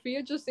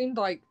 Sophia just seemed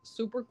like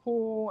super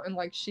cool and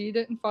like she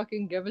didn't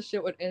fucking give a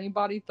shit what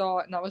anybody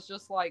thought, and I was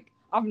just like,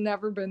 I've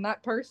never been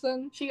that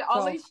person. She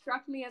always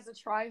struck me as a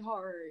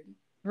tryhard.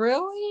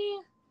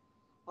 Really?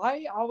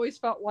 I always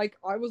felt like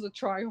I was a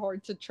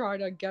tryhard to try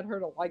to get her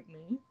to like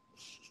me.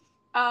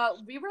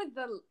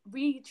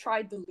 We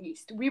tried the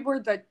least. We were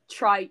the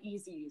try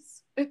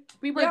easies.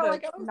 We were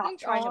not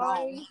trying at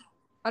all.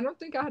 I don't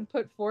think I had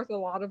put forth a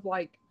lot of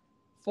like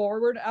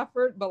forward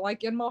effort, but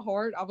like in my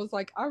heart, I was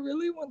like, I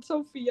really want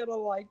Sophia to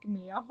like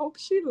me. I hope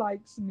she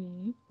likes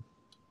me.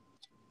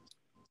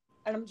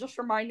 And I'm just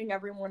reminding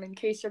everyone, in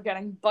case you're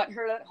getting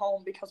butthurt at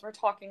home because we're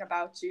talking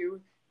about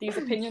you, these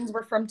opinions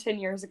were from 10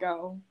 years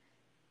ago.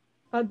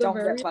 Don't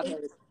get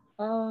butthurt.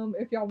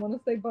 If y'all want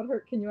to say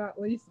butthurt, can you at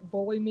least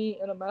bully me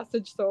in a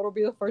message so it'll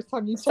be the first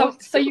time you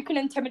talk? So you can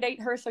intimidate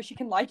her so she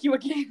can like you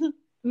again?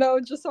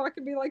 No, just so I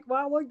can be like,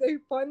 wow, look, they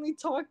finally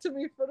talked to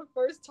me for the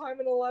first time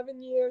in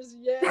 11 years.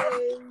 Yay!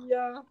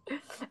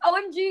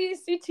 OMG,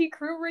 CT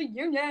crew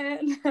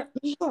reunion.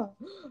 Do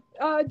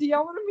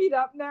y'all want to meet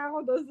up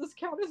now? Does this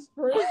count as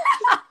friends?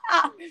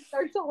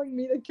 They're telling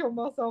me to kill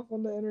myself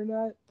on the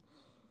internet.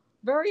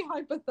 Very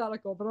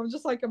hypothetical, but I'm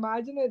just like,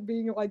 imagine it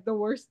being like the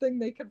worst thing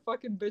they could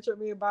fucking bitch at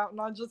me about, and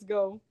I'll just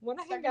go,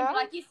 wanna hang out?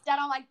 Like, you still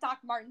don't like Doc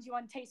Martens, you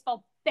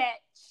untasteful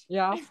bitch.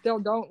 Yeah, I still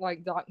don't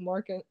like Doc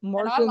Martens.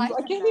 I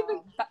can't even.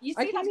 You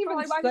see, that's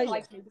probably why they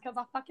liked me, because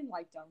I fucking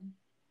liked them.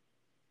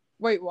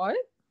 Wait, what?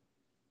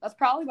 That's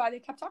probably why they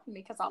kept talking to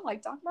me, because I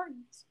like Doc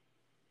Martens.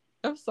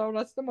 If so,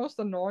 that's the most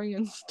annoying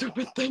and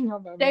stupid thing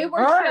I've ever heard. They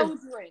were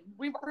children.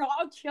 We were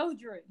all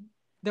children.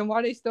 Then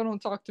why they still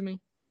don't talk to me?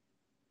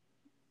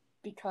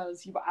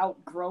 Because you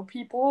outgrow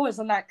people.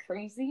 Isn't that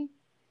crazy?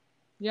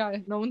 Yeah,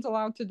 no one's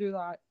allowed to do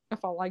that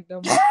if I like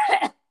them.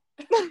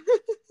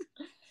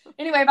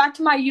 Anyway, back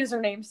to my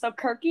username. So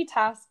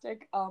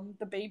Kirky-tastic,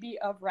 the baby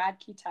of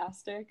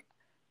Radkey-tastic.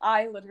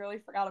 I literally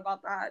forgot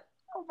about that.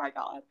 Oh my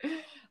god.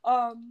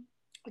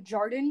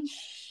 Jordan,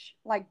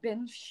 like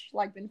Ben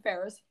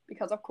Ferris,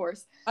 because of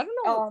course. I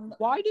don't know.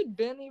 Why did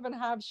Ben even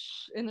have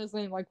in his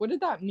name? Like, what did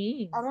that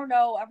mean? I don't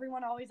know.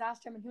 Everyone always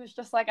asked him, and he was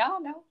just like, I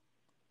don't know.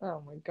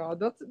 Oh my god,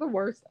 that's the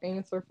worst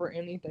answer for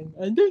anything.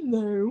 I don't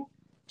know.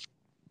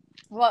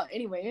 Well,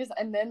 anyways,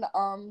 and then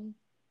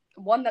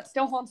one that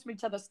still haunts me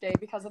to this day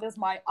because it is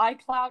my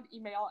iCloud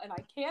email and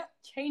I can't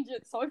change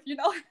it. So if you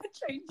know how to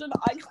change an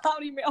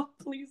iCloud email,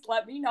 please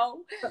let me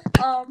know.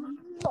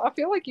 I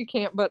feel like you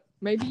can't, but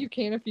maybe you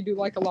can if you do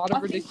like a lot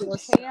of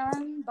ridiculous. I think you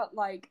can, but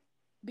like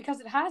because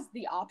it has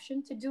the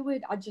option to do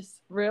it, I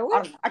just really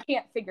I don't know, I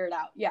can't figure it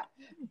out. Yeah,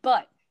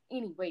 but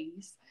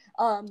anyways,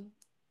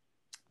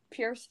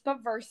 Pierce the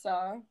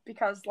Versa,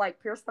 because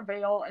like Pierce the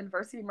Veil and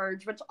Versa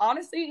merge, which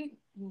honestly,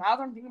 now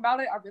that I'm thinking about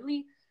it, I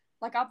really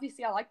like.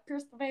 Obviously, I like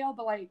Pierce the Veil,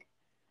 but like,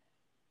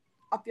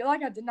 I feel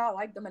like I did not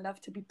like them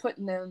enough to be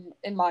putting them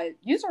in my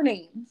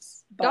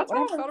usernames. But that's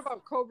whatever. how I felt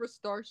about Cobra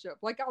Starship.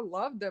 Like, I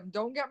love them.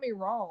 Don't get me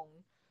wrong,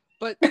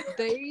 but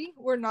they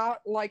were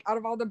not like out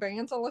of all the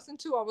bands I listened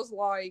to. I was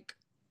like,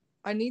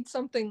 I need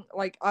something,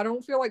 like, I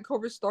don't feel like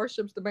Cobra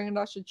Starship's the band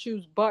I should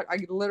choose, but I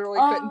literally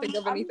couldn't think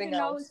of anything else. I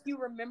don't know if you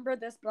remember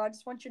this, but I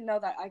just want you to know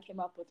that I came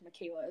up with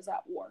Michaela is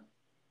at War.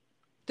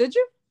 Did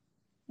you?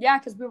 Yeah,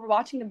 because we were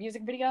watching the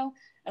music video,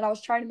 and I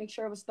was trying to make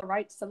sure it was the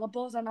right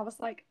syllables, and I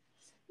was like,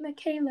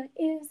 Michaela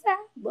is at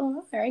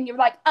war. And you were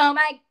like, oh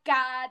my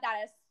god,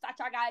 that is such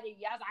a good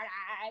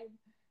username.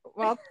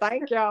 Well,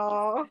 thank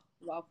y'all.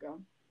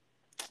 Welcome.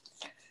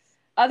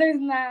 Other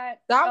than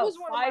that, was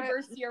one Fiverr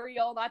of my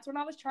cereal. That's when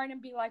I was trying to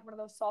be like one of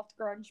those soft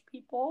grunge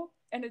people,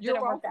 and it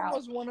didn't work out.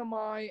 Was one of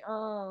my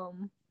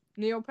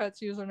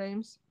Neopets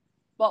usernames.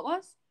 What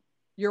was?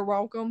 You're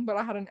welcome, but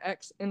I had an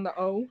X in the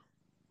O.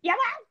 You're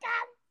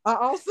welcome. I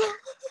also.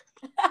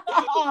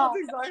 That's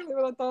exactly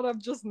what I thought of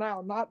just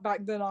now. Not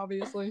back then,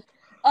 obviously.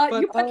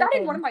 You put that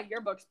in one of my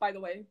yearbooks, by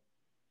the way.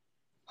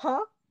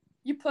 Huh?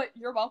 You put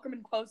 "you're welcome"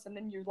 in quotes, and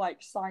then you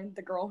like signed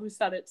the girl who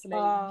said its name.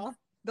 I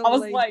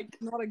was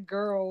like, not a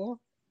girl.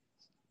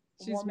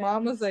 She's woman.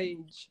 Mama's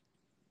age.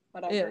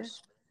 Whatever. Ish.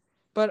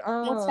 But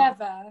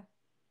whatever.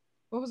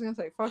 What was I gonna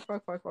say? Fuck.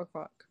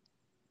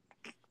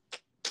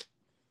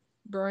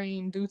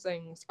 Brain, do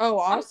things. Oh,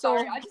 also, I'm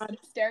sorry. I just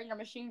keep staring at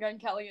Machine Gun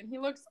Kelly, and he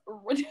looks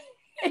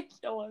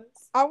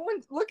ridiculous.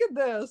 Look at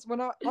this. When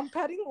I'm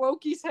petting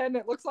Loki's head, and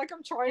it looks like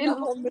I'm trying to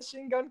hold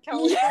Machine Gun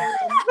Kelly's hand.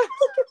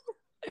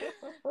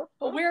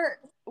 But we're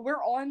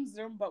on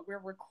Zoom, but we're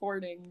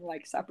recording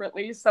like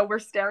separately, so we're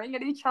staring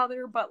at each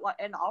other, but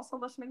and also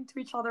listening to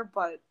each other.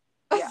 But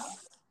yeah,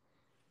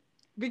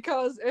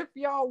 because if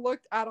y'all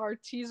looked at our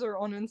teaser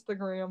on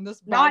Instagram,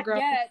 this not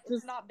yet.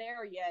 It's not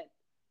there yet.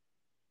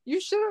 You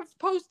should have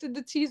posted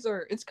the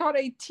teaser. It's called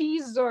a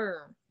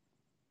teaser.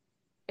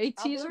 A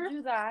teaser? I will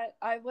do that.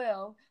 I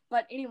will.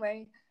 But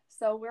anyway,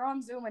 so we're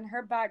on Zoom, and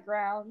her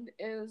background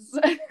is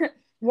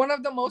one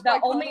of the most the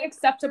only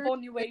acceptable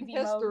new wave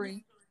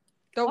history.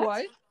 The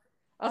what?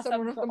 I said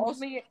one of the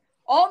most.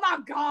 Oh my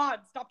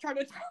god! Stop trying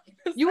to tell me.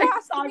 You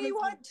asked me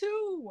what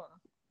too.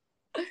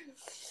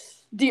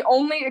 The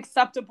only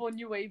acceptable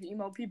new wave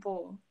emo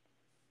people.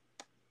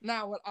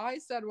 Now, what I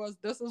said was,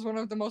 this is one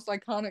of the most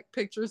iconic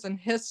pictures in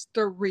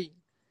history.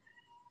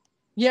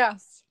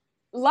 Yes.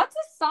 Let's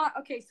assign.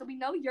 Okay, so we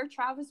know you're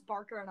Travis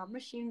Barker and I'm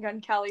Machine Gun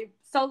Kelly.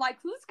 So, like,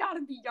 who's got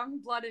to be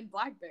Youngblood and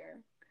Black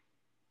Bear?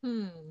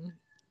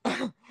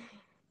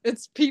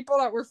 It's people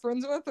that we're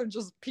friends with, or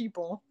just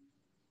people?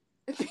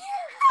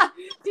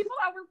 People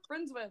that we're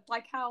friends with.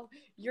 Like how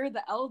you're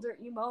the elder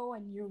emo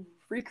and you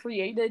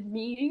recreated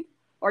me,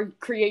 or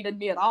created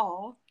me at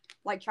all.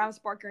 Like Travis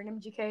Barker and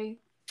MGK.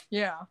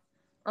 Yeah.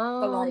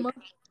 But like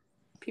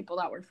people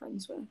that we're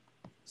friends with.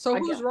 So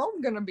who's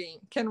Rome gonna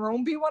be? Can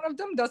Rome be one of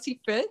them? Does he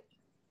fit?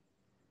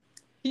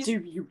 Do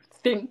you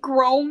think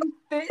Rome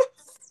fits?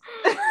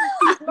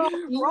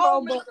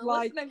 Rome, if you're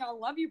listening, I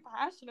love you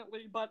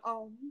passionately, but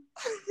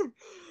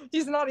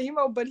he's not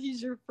emo, but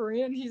he's your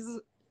friend.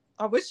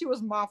 I wish he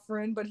was my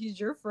friend, but he's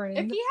your friend.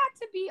 If he had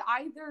to be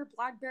either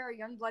Black Bear or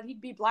Youngblood, he'd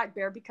be Black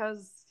Bear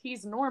because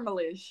he's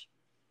normalish.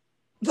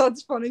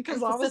 That's funny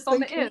because I was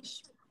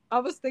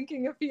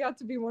thinking if he had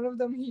to be one of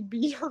them, he'd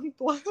be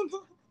Youngblood.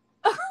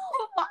 Why?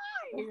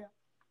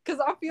 Because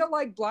I feel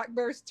like Black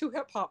Bear's too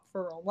hip-hop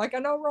for Rome. Like, I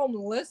know Rome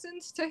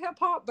listens to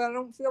hip-hop, but I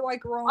don't feel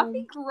like Rome... I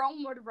think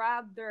Rome would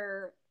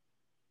rather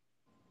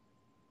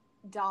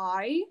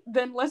die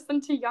than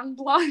listen to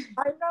Youngblood.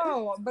 I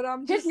know, but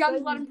I'm just His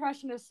Youngblood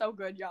impression is so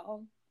good,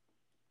 y'all.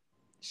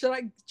 Should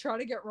I try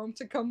to get Rome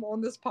to come on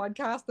this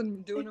podcast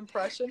and do an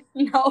impression?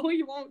 No,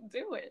 he won't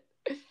do it.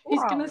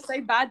 He's gonna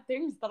say bad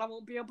things that I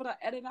won't be able to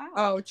edit out.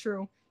 Oh,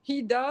 true.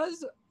 He did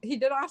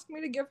ask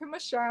me to give him a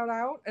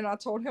shout-out, and I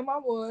told him I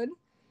would.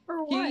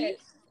 For what? He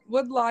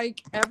would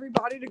like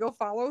everybody to go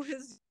follow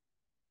his.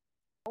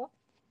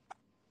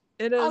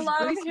 It is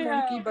Grease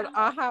Monkey, but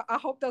I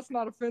hope that's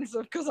not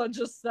offensive because I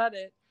just said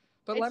it.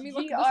 But let me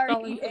look at the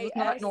spelling because it's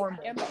not normal.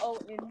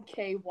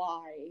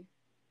 Greasmonky.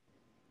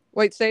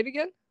 Wait, say it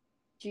again.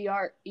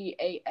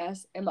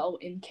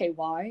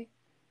 Greasmonky.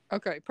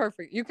 Okay,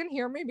 perfect. You can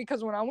hear me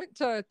because when I went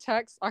to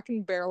text, I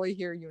can barely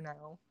hear you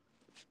now.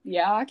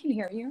 Yeah, I can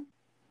hear you.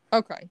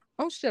 Okay.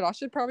 Oh shit, I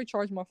should probably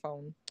charge my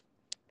phone.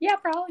 Yeah,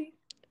 probably.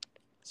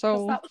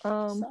 So,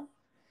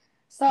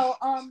 So,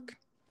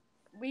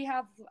 we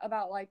have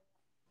about like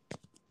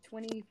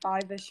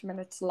 25-ish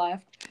minutes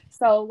left.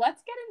 So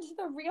let's get into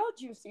the real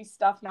juicy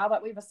stuff now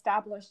that we've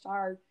established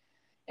our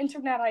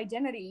internet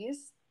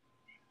identities.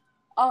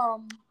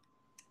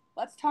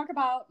 Let's talk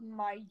about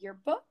my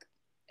yearbook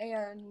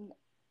and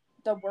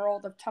the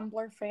world of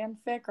Tumblr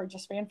fanfic or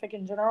just fanfic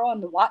in general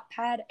and the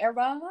Wattpad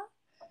era.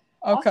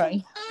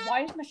 okay. Also,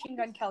 why is Machine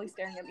Gun Kelly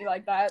staring at me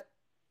like that?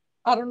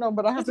 I don't know,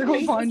 but I have to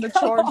go find the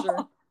charger.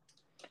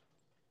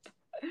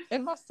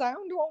 And my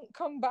sound won't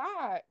come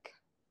back.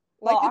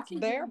 Like, Well,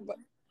 it's there, but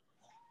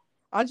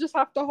I just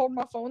have to hold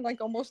my phone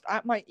like almost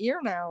at my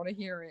ear now to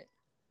hear it.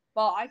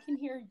 Well, I can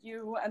hear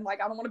you, and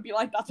like I don't want to be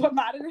like that's what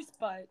matters,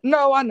 but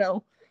no, I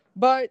know.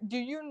 But do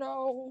you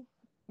know?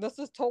 This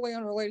is totally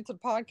unrelated to the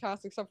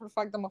podcast, except for the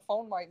fact that my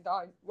phone might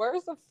die.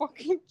 Where's the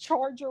fucking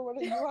charger with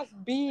a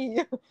USB?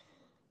 What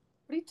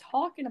are you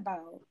talking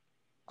about?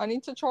 I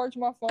need to charge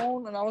my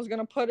phone, and I was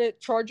gonna put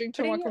it charging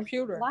to my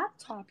computer.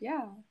 Laptop,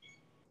 yeah.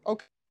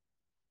 Okay.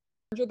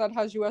 Charger that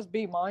has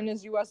USB. Mine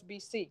is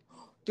USB-C.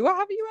 Do I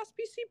have a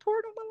USB-C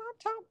port on my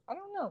laptop? I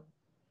don't know.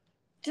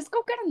 Just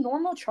go get a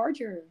normal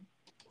charger.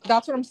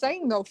 That's what I'm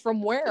saying, though.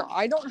 From where?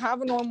 I don't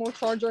have a normal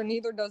charger, and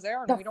neither does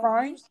Aaron. The we don't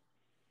front, use...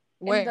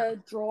 Where? in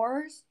the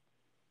drawers.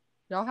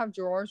 Y'all have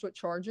drawers with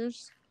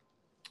chargers?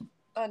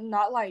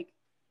 Not like,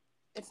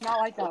 it's not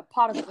like a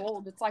pot of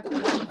gold. It's like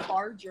one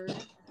charger.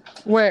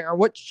 Where?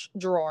 Which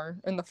drawer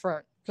in the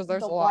front? Because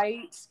there's a lot. The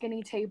white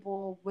skinny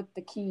table with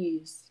the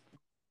keys.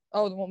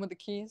 Oh, the one with the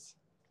keys?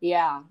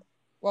 Yeah.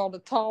 Well, the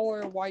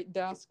taller white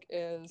desk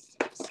is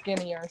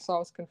skinnier, so I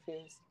was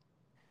confused.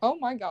 Oh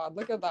my god,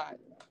 look at that.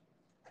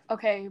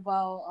 Okay,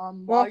 well,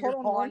 while you're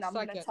gone, I'm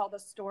going to tell the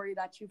story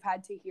that you've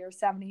had to hear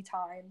 70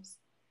 times.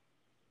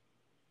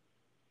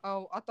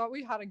 Oh, I thought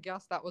we had a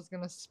guest that was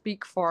going to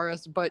speak for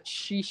us, but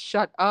she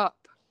shut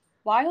up.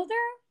 Wilder?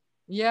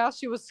 Yeah,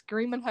 she was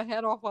screaming her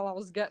head off while I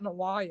was getting a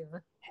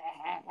wire.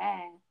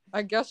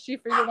 I guess she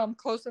figured I'm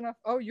close enough.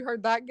 Oh, you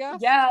heard that,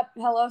 guest? Yeah,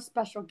 hello,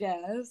 special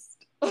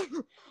guest.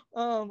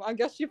 I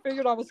guess she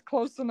figured I was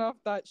close enough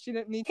that she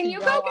didn't need to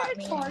yell at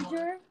me. Can you go get a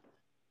charger?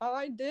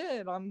 I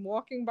did. I'm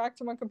walking back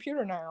to my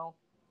computer now.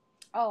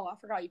 Oh, I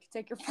forgot you could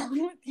take your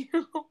phone with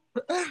you.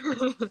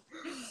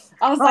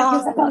 I was like,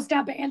 you're supposed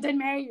to abandon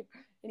me.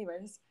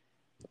 Anyways.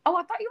 Oh,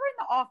 I thought you were in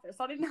the office.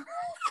 I didn't know.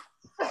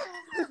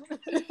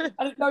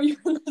 I didn't know you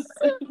were in the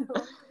same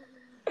room.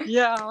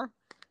 Yeah.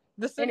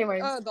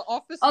 Anyways. The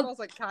office smells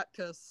like cat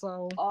piss,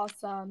 so.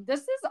 Awesome.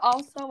 This is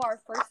also our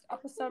first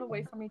episode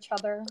away from each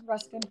other.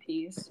 Rest in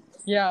peace.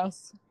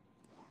 Yes.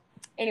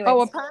 Anyways.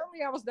 Oh, apparently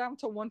I was down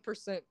to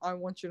 1%. I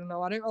want you to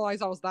know. I didn't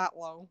realize I was that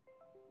low.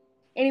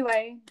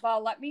 Anyway,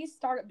 well, let me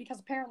start because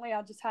apparently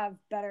I just have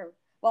better.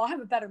 Well, I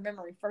have a better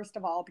memory, first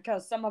of all,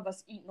 because some of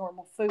us eat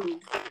normal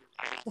food.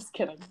 Just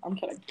kidding. I'm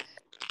kidding.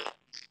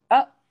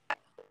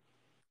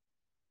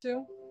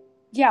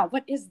 Yeah,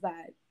 what is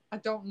that? I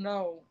don't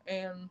know.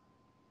 And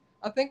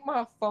I think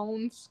my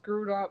phone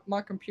screwed up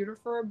my computer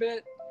for a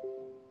bit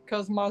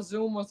because my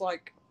Zoom was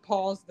like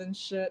paused and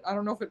shit. I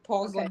don't know if it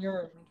paused on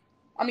your end.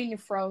 I mean, you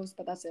froze,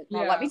 but that's it.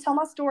 Now, let me tell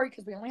my story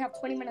because we only have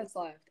 20 minutes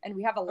left and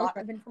we have a lot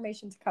of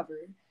information to cover.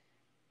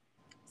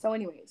 So,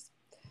 anyways,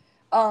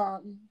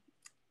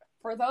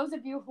 for those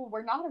of you who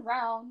were not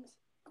around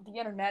the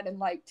internet in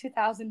like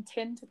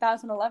 2010,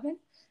 2011,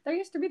 there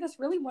used to be this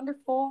really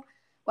wonderful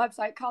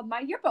website called My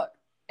Yearbook.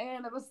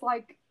 And it was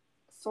like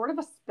sort of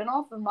a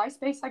spin-off of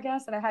MySpace, I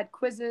guess. And it had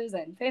quizzes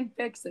and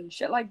fanfics and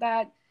shit like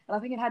that. And I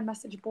think it had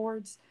message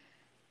boards.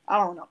 I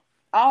don't know.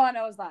 All I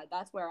know is that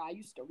that's where I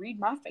used to read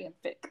my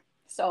fanfic.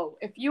 So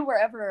if you were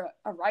ever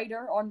a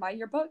writer on My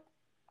Yearbook,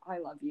 I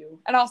love you.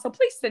 And also,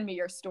 please send me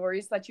your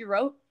stories that you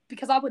wrote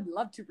because I would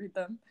love to read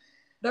them.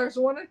 There's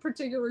one in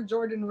particular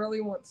Jordan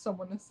really wants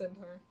someone to send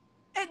her.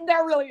 And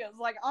there really is.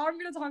 Like, I'm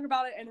going to talk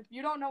about it, and if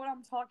you don't know what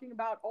I'm talking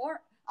about,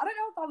 or I don't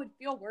know if I would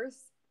feel worse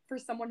for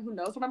someone who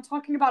knows what I'm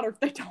talking about or if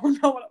they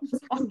don't know what I'm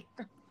talking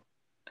about.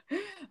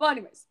 Well,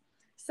 anyways,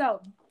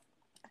 so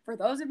for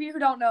those of you who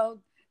don't know,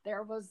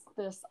 there was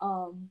this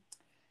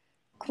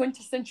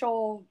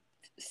quintessential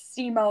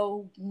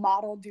SEMO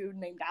model dude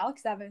named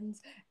Alex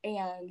Evans,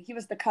 and he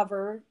was the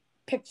cover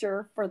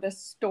picture for this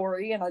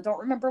story, and I don't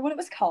remember what it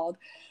was called,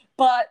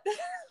 but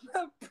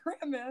the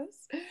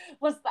premise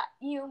was that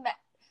you met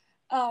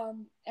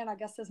and I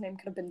guess his name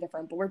could have been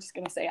different, but we're just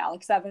gonna say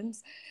Alex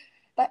Evans,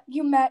 that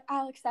you met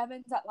Alex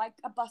Evans at like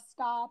a bus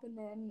stop, and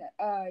then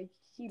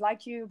he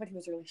liked you, but he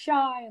was really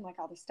shy and like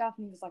all this stuff,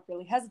 and he was like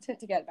really hesitant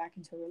to get back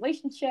into a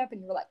relationship,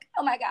 and you were like,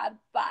 oh my god,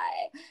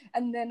 bye.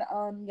 And then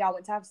y'all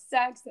went to have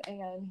sex,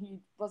 and you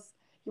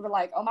were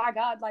like, oh my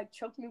god, like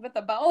choke me with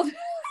a belt.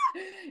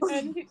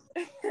 And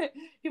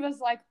he was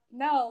like,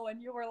 no,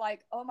 and you were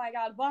like, oh my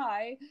god,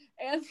 why?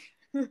 And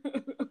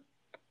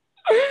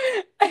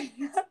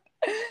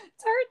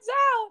turns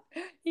out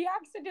he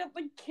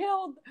accidentally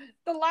killed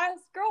the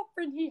last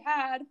girlfriend he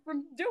had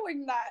from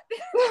doing that.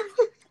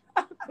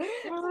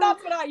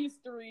 That's what I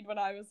used to read when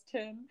I was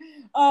 10.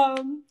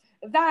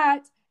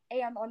 That,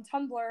 and on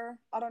Tumblr,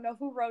 I don't know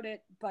who wrote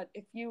it, but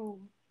if you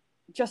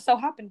just so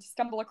happen to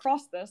stumble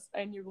across this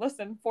and you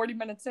listen 40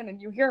 minutes in and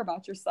you hear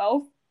about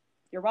yourself,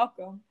 you're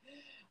welcome.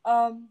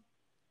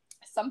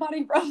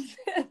 Somebody wrote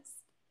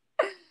this.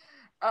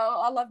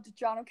 Oh, I loved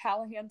John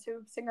O'Callaghan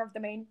too, singer of The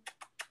Main.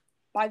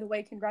 By the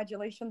way,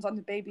 congratulations on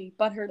the baby.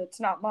 Butthurt, it's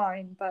not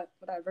mine, but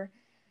whatever.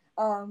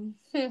 Stop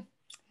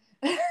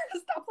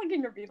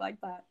looking at me like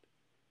that.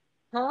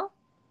 Huh?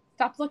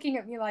 Stop looking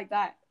at me like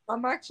that.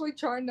 I'm actually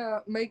trying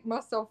to make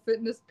myself fit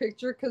in this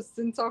picture because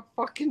since I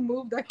fucking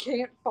moved, I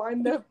can't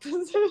find that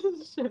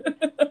position.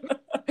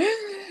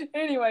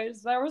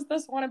 Anyways, there was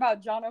this one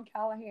about John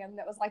O'Callaghan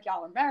that was like,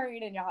 y'all are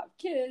married and y'all have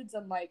kids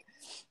and like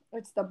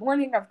it's the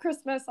morning of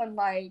Christmas and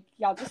like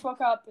y'all just woke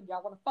up and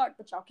y'all want to fuck,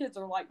 but y'all kids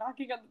are like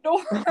knocking at the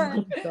door.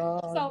 Oh,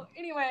 so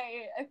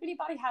anyway, if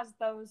anybody has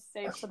those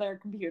saved to their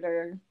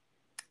computer,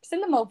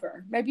 send them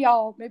over. Maybe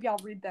I'll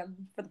read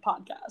them for the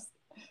podcast.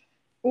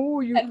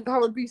 oh, that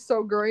would be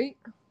so great.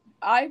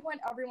 I want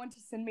everyone to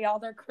send me all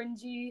their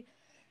cringy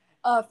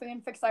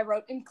fanfics I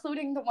wrote,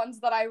 including the ones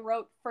that I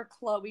wrote for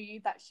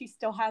Chloe that she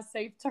still has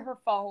saved to her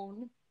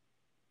phone.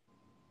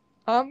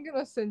 I'm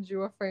gonna send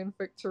you a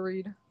fanfic to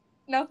read.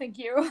 No, thank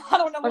you. I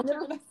don't know what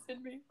you're gonna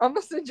send me. I'm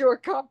gonna send you a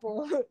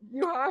couple.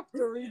 You have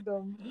to read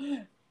them.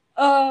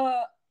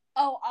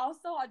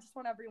 Also, I just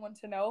want everyone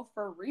to know,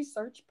 for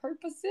research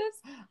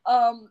purposes,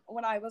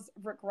 when I was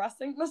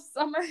regressing this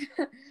summer,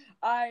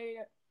 I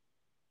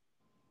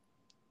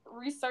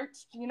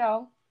researched,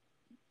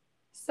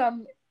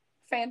 some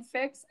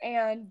fanfics,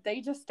 and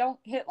they just don't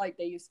hit like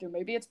they used to.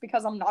 Maybe it's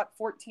because I'm not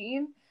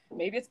 14.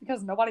 Maybe it's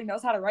because nobody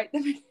knows how to write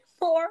them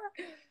anymore.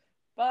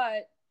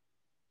 But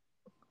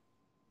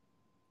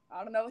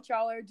I don't know what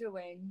y'all are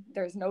doing.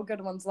 There's no good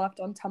ones left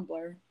on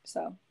Tumblr,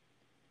 so.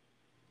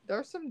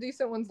 There's some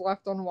decent ones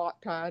left on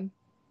Wattpad.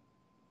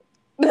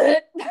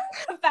 The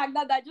fact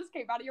that just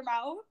came out of your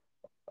mouth.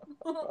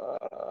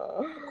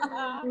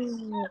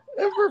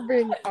 If we're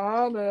being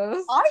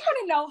honest. I want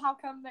to know how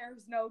come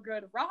there's no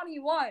good Ronnie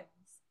ones.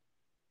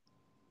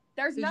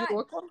 There's Did none.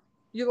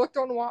 You looked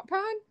on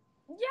Wattpad?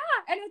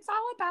 Yeah, and it's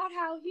all about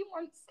how he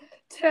wants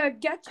to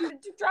get you to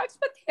do drugs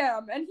with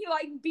him, and he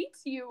like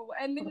beats you,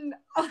 and then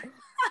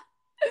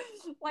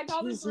like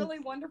all this really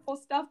wonderful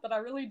stuff that I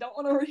really don't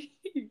want to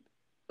read.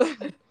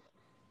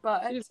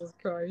 But Jesus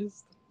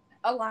Christ.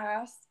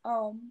 Alas,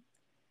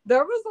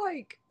 there was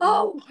like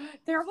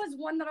there was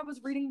one that I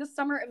was reading this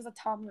summer. It was a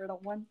Tom Riddle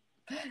one,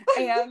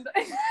 and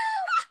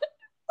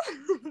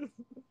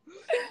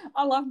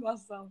I love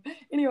myself.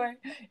 Anyway,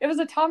 it was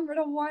a Tom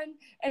Riddle one,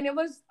 and it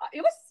was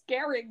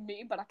scaring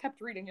me, but I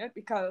kept reading it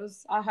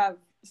because I have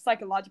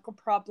psychological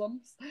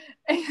problems.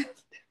 And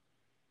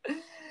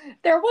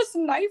there was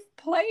knife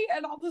play,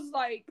 and I was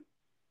like,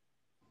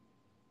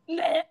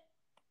 Neh.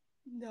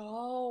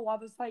 No. I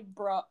was like,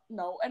 bruh,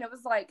 no. And it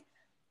was like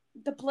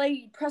the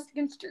blade pressed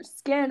against your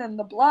skin and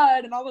the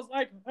blood, and I was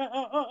like,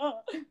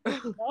 no.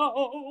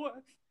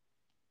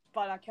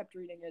 But I kept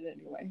reading it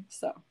anyway,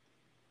 so.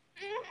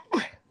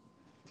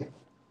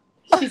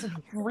 She's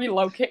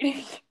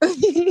relocating.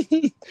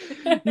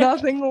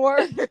 Nothing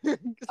works.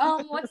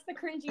 What's the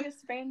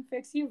cringiest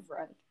fanfics you've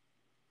read?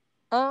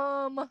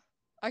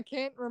 I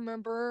can't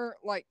remember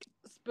like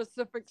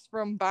specifics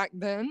from back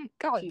then.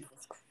 God,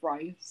 Jesus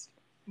Christ.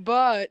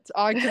 But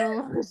I can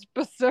remember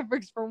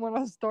specifics from when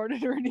I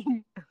started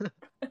reading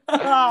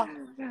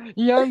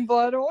Young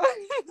Blood ones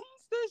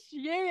this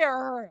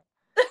year.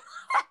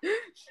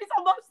 She's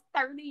almost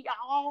 30,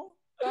 y'all.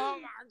 Oh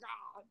my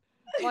god.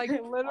 Like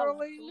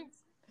literally.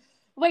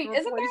 Wait,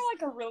 isn't there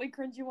like a really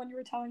cringy one you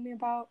were telling me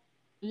about?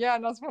 Yeah,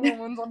 that's one of the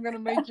ones I'm gonna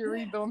make you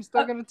read, though. I'm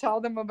still gonna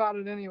tell them about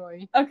it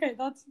anyway. Okay,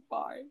 that's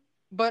fine.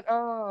 But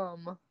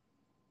what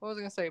was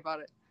I gonna say about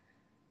it?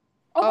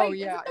 Oh wait,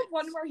 yeah, is it the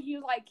one where he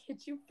like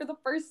hit you for the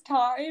first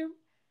time?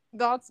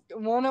 That's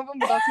one of them,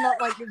 but that's not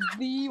like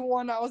the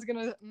one I was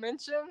gonna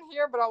mention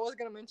here. But I was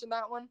gonna mention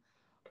that one.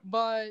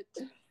 But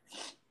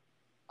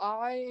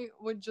I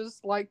would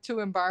just like to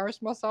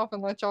embarrass myself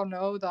and let y'all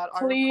know that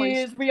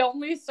we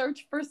only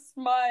search for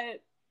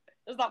smut.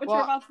 Is that what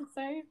you're about to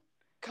say?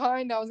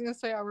 I was gonna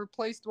say I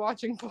replaced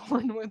watching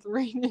porn with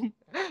reading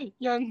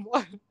Young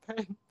Blood.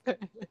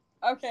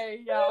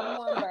 Okay, yeah, I'm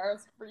more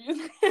embarrassed for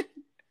you.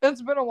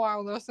 It's been a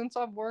while though. Since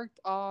I've worked,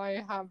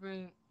 I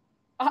haven't.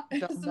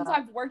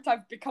 I've worked,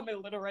 I've become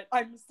illiterate.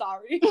 I'm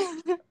sorry.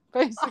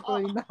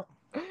 Basically,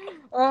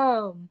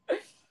 no.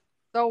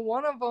 So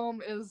one of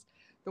them is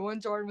the one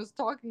Jordan was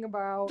talking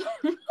about.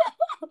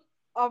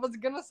 I was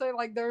gonna say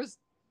like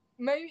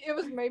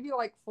maybe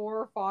like 4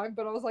 or 5,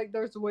 but I was like,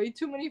 there's way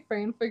too many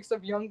fanfics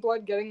of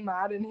Youngblood getting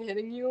mad and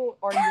hitting you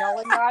or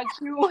yelling at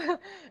you,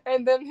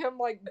 and then him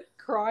like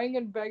crying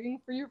and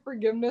begging for your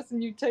forgiveness,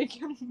 and you take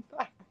him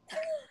back.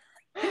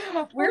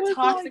 We're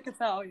toxic as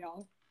hell,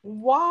 y'all.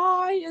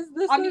 Why is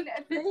this? I mean,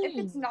 if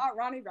it's not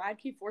Ronnie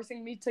Radke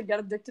forcing me to get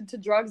addicted to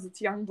drugs, it's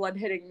Youngblood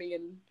hitting me,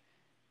 and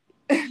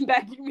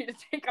begging me to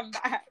take them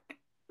back.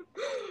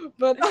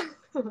 But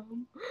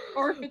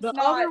Or if it's the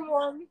not, other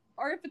one,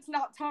 or if it's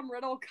not Tom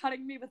Riddle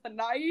cutting me with a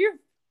knife,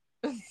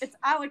 it's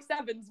Alex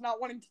Evans not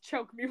wanting to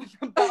choke me with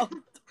a belt.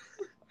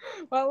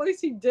 well, at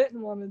least he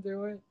didn't want to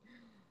do it.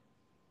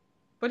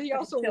 But he But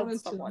also killed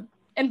wanted someone. to.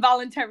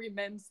 Involuntary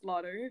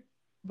manslaughter.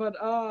 But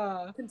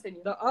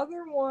Continue. the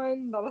other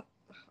one that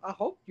I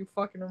hope you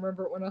fucking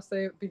remember it when I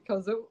say it,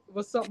 because it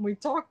was something we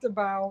talked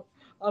about,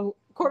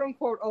 quote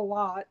unquote, a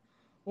lot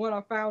when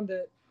I found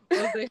it.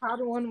 Was they had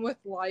one with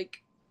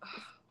like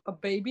a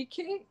baby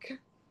kink.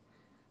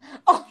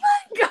 Oh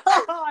my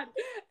god!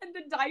 And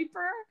the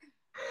diaper?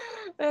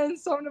 And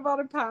something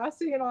about a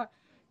passy, and I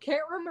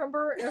can't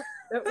remember if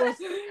it was.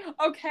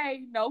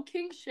 Okay, no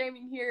kink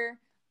shaming here,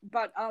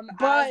 but as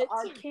But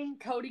our king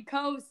Cody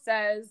Ko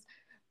says,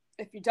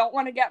 if you don't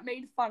want to get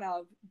made fun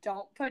of,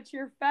 don't put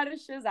your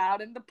fetishes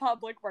out in the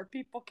public where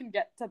people can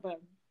get to them.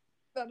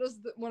 that is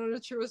one of the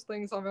truest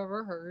things I've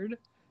ever heard.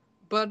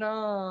 But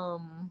I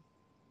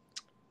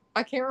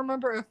can't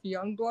remember if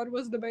Youngblood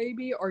was the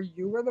baby or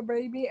you were the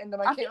baby, and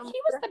then I think can't he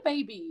was the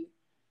baby.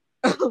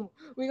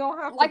 we gonna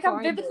have Like, to I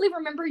find vividly it.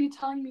 remember you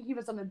telling me he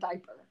was in a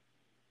diaper.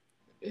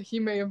 He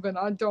may have been.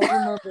 I don't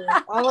remember.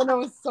 All I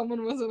know is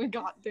someone was in a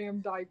goddamn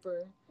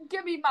diaper.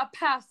 Give me my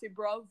passy,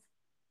 bro.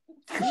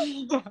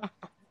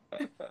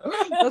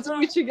 That's what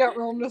we should get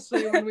Rome to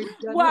say when we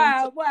get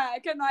Why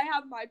can I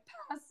have my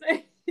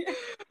passy?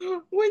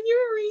 When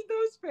you read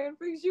those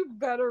fanfics, you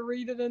better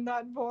read it in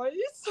that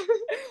voice.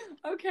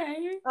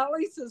 Okay. At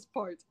least his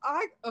parts.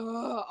 I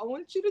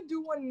want you to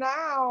do one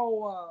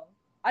now.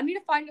 I need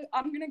to find it.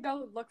 I'm gonna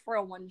go look for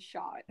a one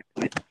shot.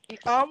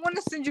 I want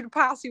to send you the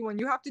passy one.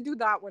 You have to do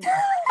that one.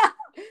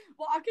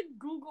 Well, I could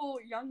Google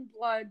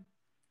Youngblood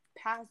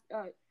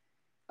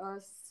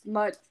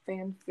smut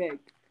fanfic.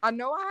 I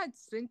know I had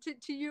sent it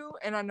to you,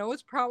 and I know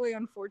it's probably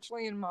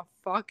unfortunately in my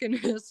fucking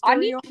history. I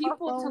need on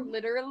people my to phone.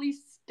 literally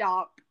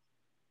stop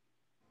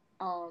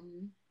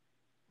calling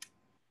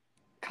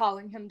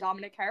him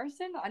Dominic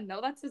Harrison. I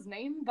know that's his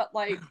name, but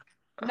like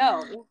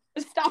no.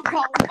 Stop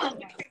calling him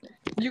that.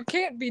 You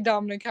can't be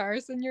Dominic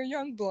Harrison. You're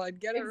Youngblood.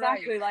 Get it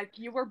Exactly, right. like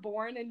you were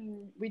born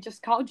and we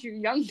just called you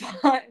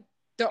Youngblood.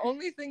 The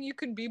only thing you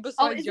can be Oh,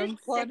 besides is it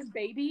Youngblood, Sick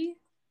Baby?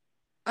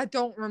 I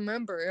don't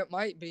remember. It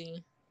might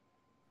be.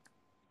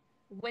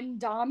 When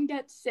Dom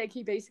gets sick,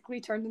 he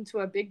basically turns into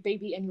a big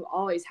baby and you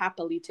always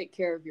happily take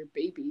care of your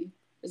baby.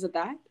 Is it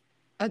that?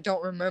 I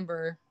don't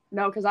remember.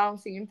 No, because I don't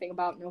see anything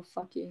about no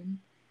fucking...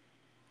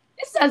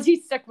 It says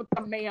he's sick with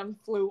the man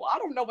flu. I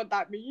don't know what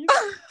that means.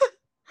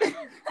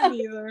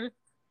 Neither.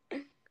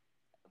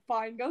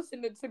 Fine, go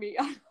send it to me.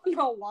 I don't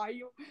know why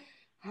you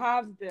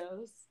have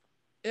this.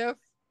 If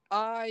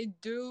I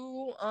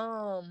do,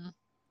 I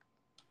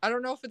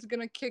don't know if it's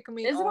gonna kick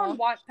me Is off. it on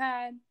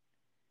Wattpad?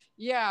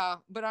 Yeah,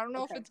 but I don't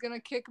know if it's gonna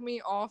kick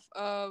me off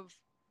of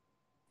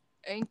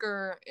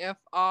Anchor if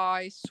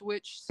I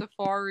switch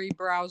Safari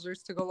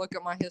browsers to go look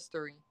at my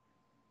history.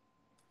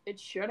 It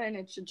shouldn't.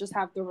 It should just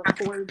have the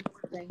record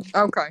thing.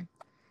 Okay.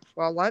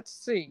 Well, let's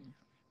see.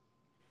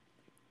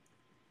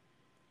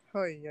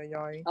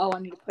 Hey. Oh, I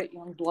need to put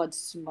Youngblood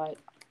smut.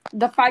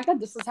 The fact that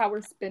this is how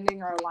we're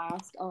spending our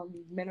last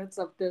minutes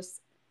of this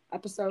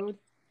episode.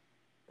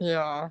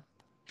 Yeah.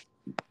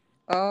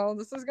 Oh,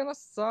 this is gonna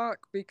suck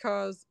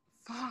because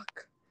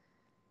fuck.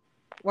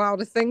 Wow,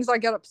 the things I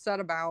get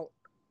upset about.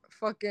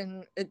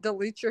 Fucking, it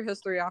deletes your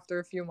history after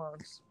a few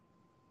months.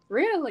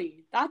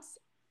 Really? That's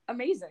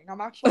amazing. I'm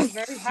actually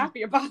very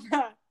happy about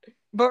that.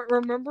 But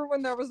remember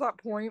when there was that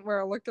point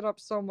where I looked it up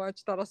so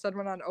much that I said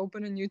when I'd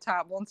open a new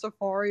tab on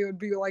Safari, it would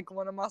be like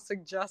one of my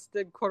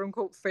suggested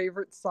quote-unquote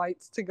favorite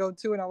sites to go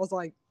to, and I was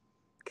like,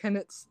 can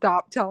it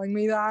stop telling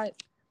me that?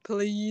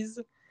 Please?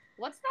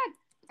 What's that?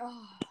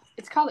 Oh,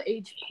 it's called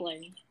Age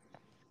Play.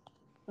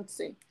 Let's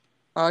see.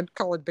 I'd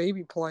call it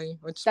Baby Play,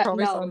 which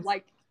probably sounds...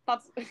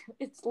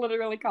 it's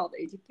literally called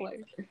Age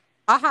Play.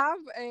 I have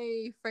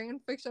a fan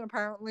fiction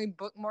apparently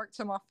bookmarked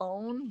to my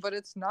phone, but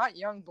it's not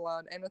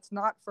Youngblood, and it's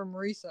not from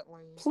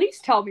recently. Please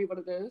tell me what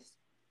it is.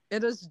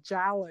 It is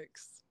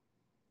Jalix.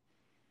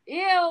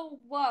 Ew,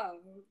 whoa.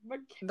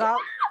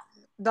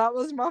 That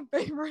was my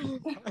favorite in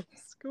high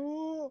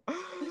school.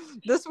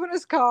 This one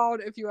is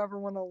called, if you ever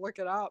want to look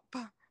it up,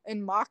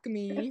 and mock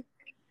me.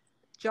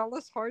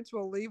 Jealous hearts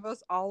will leave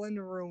us all in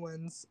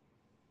ruins.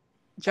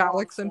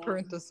 Jalix in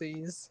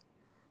parentheses.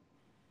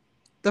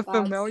 The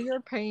familiar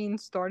pain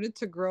started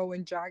to grow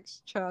in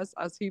Jack's chest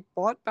as he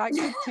fought back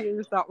the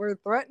tears that were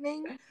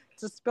threatening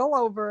to spill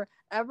over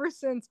ever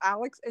since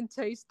Alex and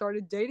Tay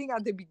started dating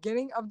at the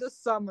beginning of the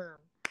summer.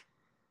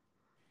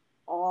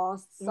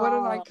 Awesome. What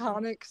an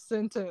iconic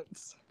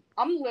sentence.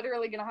 I'm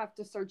literally gonna have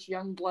to search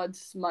Youngblood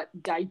smut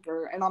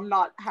diaper, and I'm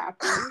not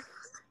happy.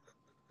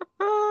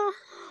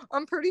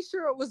 I'm pretty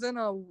sure it was in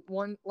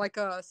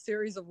a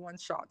series of one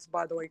shots,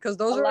 by the way, because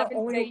those are the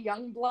only... 11 Day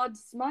Youngblood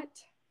smut.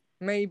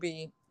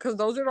 Maybe, because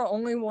those are the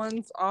only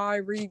ones I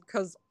read,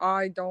 because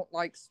I don't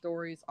like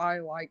stories. I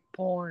like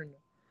porn.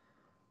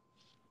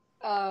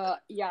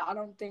 Yeah, I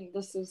don't think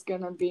this is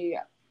gonna be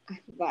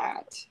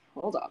that.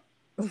 Hold up.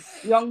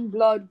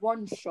 Youngblood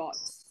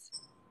one-shots.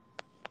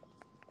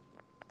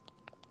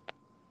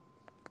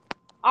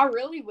 I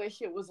really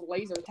wish it was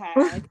laser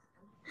tag.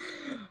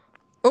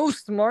 Oh,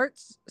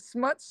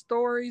 smut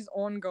stories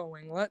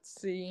ongoing. Let's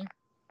see.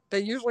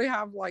 They usually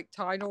have like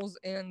titles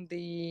in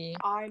the.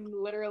 I'm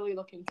literally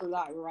looking for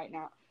that right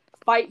now.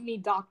 Fight me,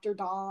 Dr.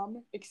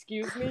 Dom.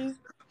 Excuse me.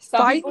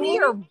 Fight Subby me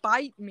boy? or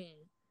bite me?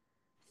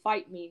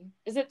 Fight me.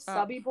 Is it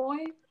Subby boy?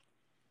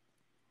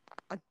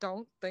 I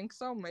don't think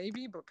so.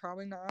 Maybe, but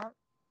probably not.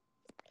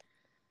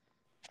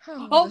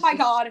 Oh my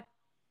god.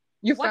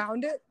 You What?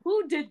 found it?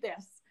 Who did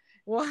this?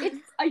 What? It's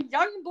a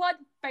Youngblood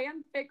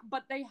fanfic,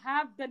 but they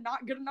have the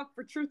Not Good Enough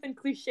for Truth and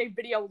Cliche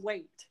video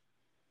linked.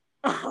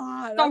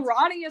 So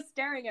Ronnie is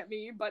staring at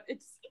me, but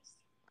it's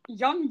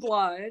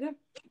Youngblood.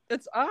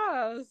 It's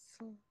us.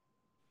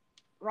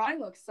 Ronnie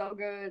looks so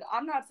good.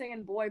 I'm not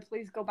saying, boy,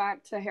 please go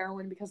back to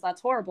heroin because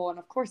that's horrible. And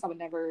of course, I would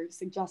never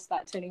suggest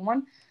that to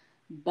anyone.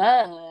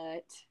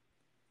 But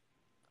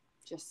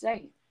just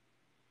saying.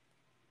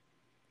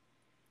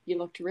 You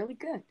looked really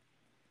good.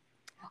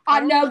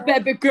 I know,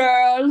 baby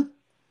girl.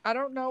 I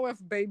don't know if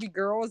baby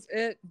girl is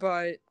it,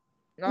 but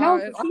no,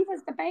 he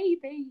was the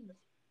baby.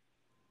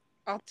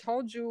 I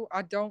told you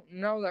I don't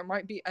know. There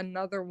might be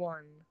another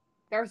one.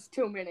 There's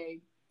too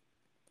many.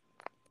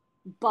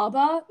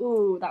 Bubba?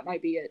 Ooh, that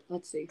might be it.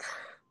 Let's see.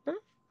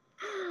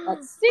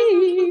 Let's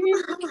see.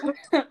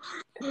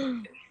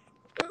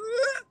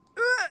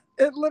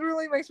 It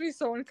literally makes me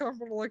so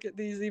uncomfortable to look at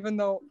these, even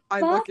though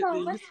I Bubba, look at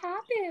these. what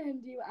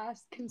happened? You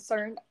asked,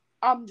 concerned.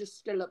 I'm just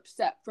still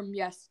upset from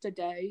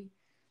yesterday.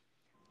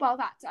 Well,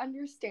 that's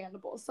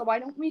understandable. So why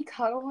don't we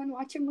cuddle and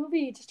watch a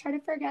movie? Just try to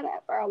forget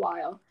it for a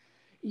while.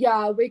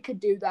 Yeah, we could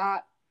do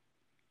that.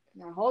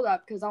 Now hold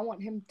up, because I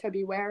want him to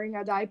be wearing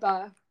a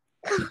diaper.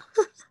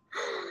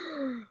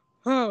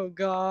 Oh,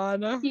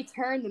 God. He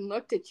turned and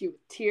looked at you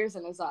with tears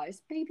in his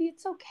eyes. Baby,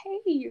 it's okay,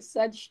 you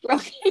said,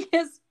 stroking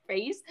his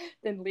face,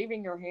 then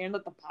leaving your hand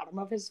at the bottom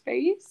of his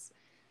face.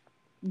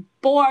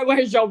 Boy,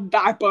 where's your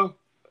diaper?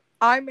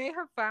 I may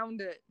have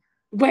found it.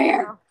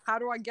 Where? How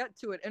do I get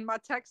to it? In my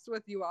text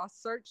with you, I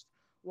searched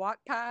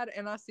Wattpad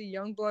and I see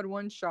Youngblood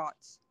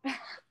one-shots.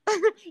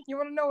 You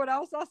want to know what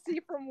else I see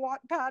from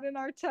Wattpad in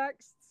our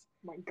texts?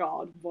 Oh my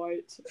God,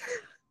 what?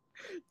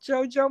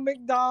 Jojo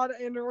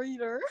McDonald and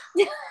Reader.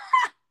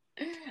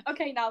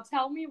 Okay, now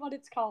tell me what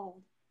it's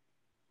called.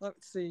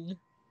 Let's see.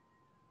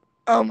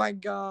 Oh my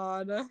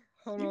God.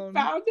 Hold on. You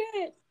found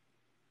it?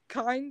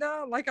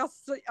 Kinda. Like, I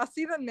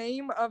see the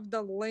name of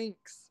the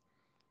links.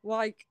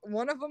 Like,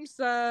 one of them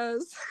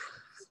says...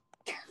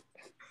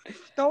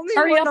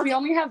 Hurry up, we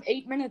only have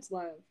 8 minutes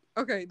left.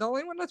 Okay, the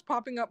only one that's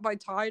popping up by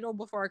title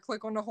before I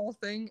click on the whole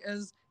thing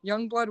is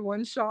Youngblood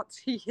one-shots,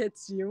 he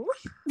hits you.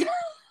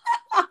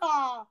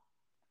 I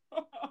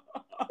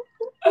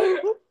may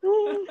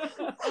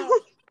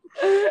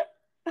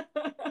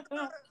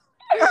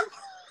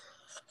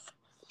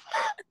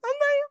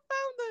have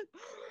found it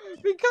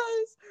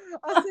because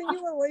I sent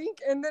you a link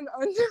and then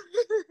under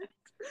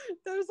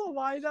there's a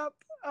light up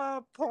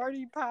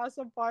party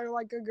pacifier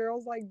like a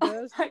girl's like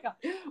this. Oh my God.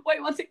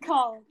 Wait, what's it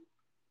called?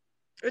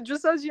 It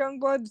just says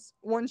Youngblood's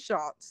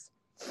one-shots.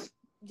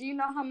 Do you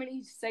know how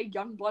many say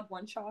Youngblood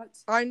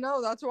one-shots? I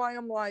know, that's why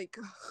I'm like,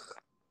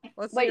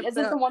 let's wait, is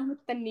it the one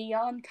with the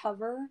neon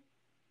cover?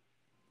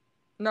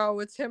 No,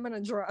 it's him in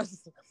a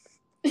dress.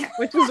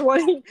 Which is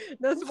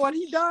that's what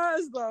he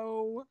does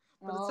though.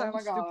 But it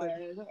sounds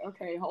stupid.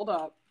 Okay, hold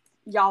up.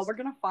 Y'all, we're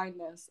gonna find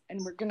this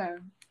and we're gonna...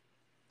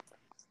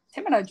 It's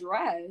him in a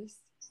dress?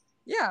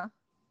 Yeah.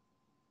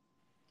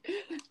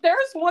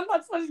 There's one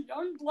that says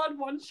Youngblood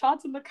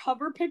one-shots and the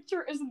cover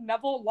picture is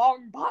Neville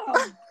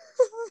Longbottom.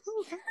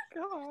 Oh my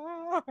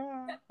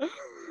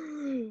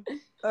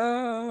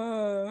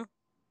God.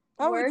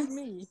 It's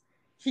me.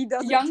 He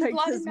doesn't take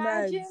his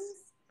meds.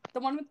 The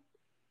one with...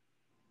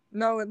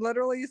 No, it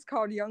literally is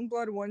called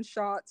Youngblood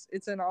one-shots.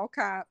 It's in all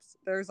caps.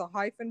 There's a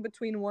hyphen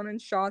between one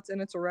and shots,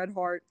 and it's a red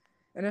heart.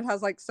 And it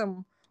has like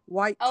some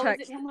white text. Oh,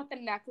 is it him with the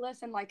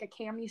necklace and like a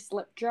cami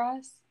slip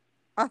dress?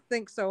 I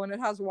think so, and it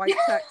has white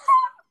text.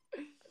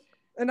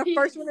 And the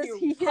first one is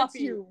he hits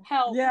you.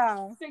 Help.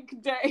 Yeah. Sick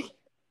day.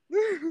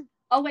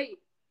 Oh wait,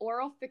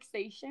 oral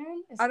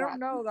fixation? I don't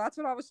know. That's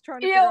what I was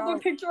trying to figure out. The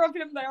picture of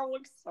him there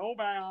looks so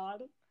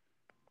bad.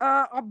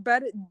 I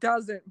bet it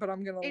doesn't, but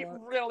I'm gonna look. It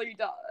really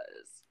does.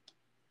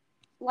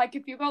 Like,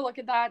 if you go look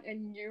at that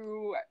and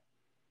you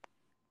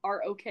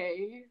are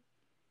okay.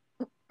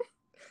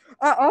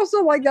 I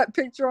also like that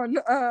picture on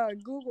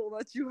Google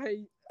that you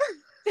hate.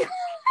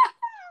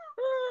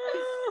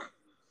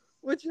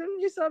 Which one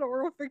you said,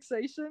 oral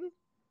fixation?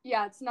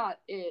 Yeah, it's not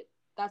it.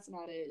 That's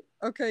not it.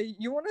 Okay,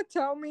 you want to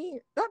tell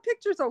me that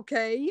picture's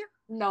okay?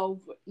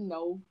 No.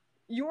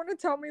 You want to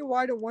tell me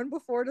why the one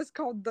before it is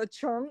called the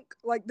chunk?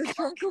 Like the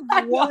chunk of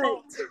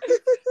what?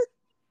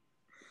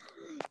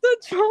 The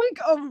chunk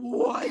of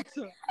what?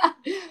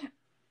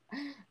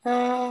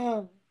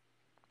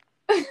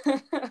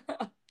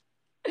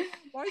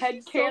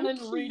 Headcanon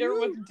so reader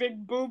with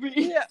big boobies.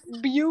 Yeah,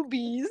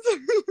 boobies.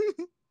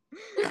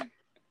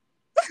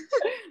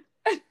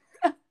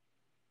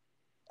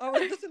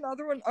 is this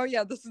another one? Oh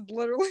yeah, this is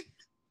literally.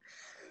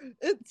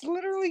 It's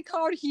literally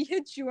called "He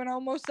Hits You," and I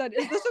almost said,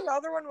 "Is this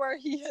another one where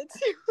he hits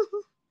you?"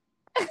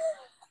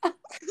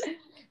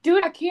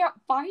 Dude, I can't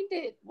find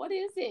it. What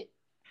is it?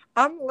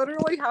 I'm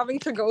literally having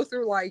to go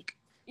through like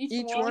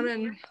each one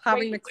and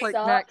having to click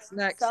next.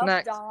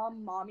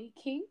 Dom, mommy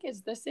kink.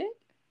 Is this it?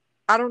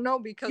 I don't know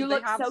because You they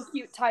look have so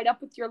cute, tied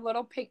up with your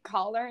little pink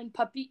collar and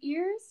puppy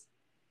ears.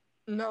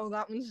 No,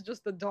 that one's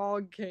just a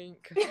dog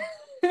kink.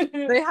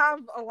 They have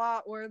a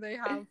lot where they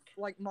have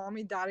like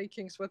mommy daddy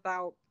kinks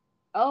without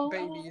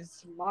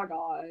babies. My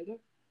god.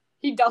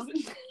 He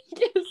doesn't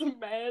take his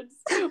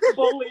meds.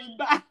 Bully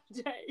bad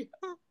day.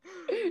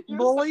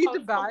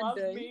 Bullied bad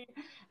day. Me.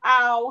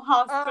 Ow,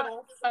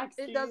 hospital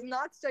sexy. It does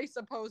not say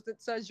supposed,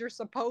 it says you're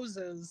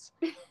supposes.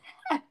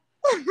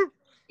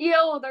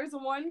 Ew, there's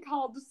one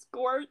called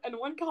Squirt and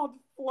one called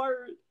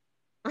Flirt.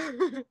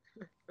 I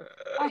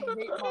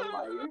hate my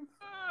life.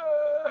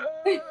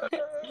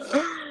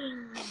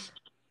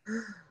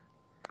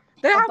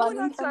 They have a one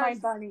bunny that for my says,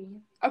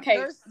 bunny. Okay,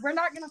 we're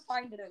not gonna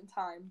find it in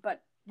time,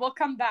 but we'll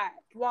come back.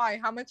 Why?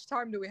 How much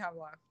time do we have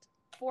left?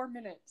 4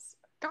 minutes.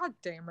 God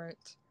damn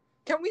it.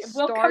 Can we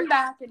We'll start? come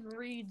back and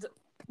read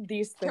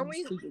these things.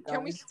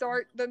 Can we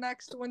start the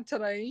next one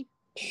today?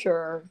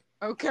 Sure.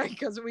 Okay,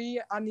 because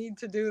I need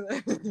to do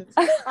this.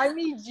 I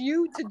need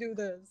you to do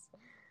this.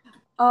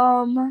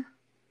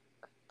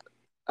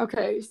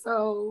 Okay,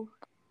 so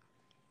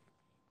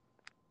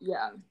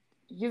yeah.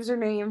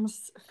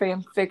 Usernames,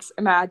 fanfics,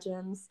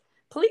 imagines.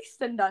 Please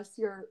send us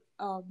your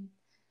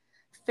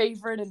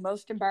favorite and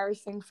most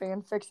embarrassing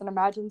fanfics and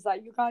imagines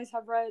that you guys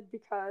have read,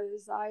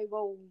 because I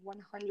will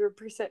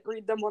 100%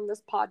 read them on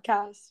this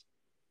podcast.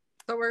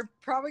 So we're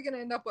probably gonna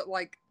end up with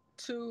like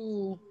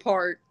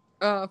 2-part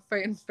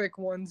fanfic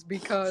ones,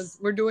 because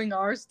we're doing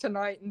ours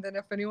tonight, and then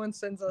if anyone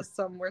sends us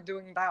some, we're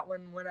doing that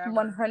one whenever.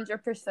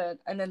 100%.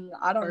 And then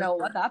I don't know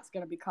what that's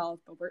gonna be called,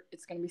 but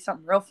it's gonna be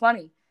something real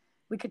funny.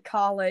 We could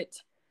call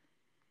it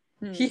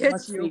He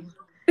Hits You.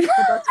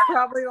 But that's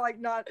probably like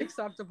not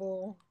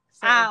acceptable.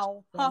 So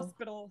ow,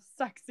 hospital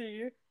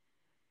sexy.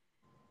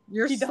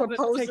 You're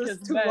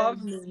supposed to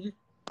love me.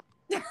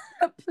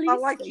 I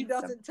like he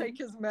doesn't take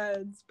his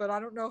meds, but I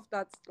don't know if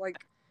that's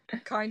like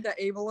kind of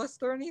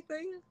ableist or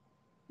anything.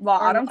 Well,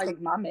 I don't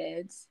take my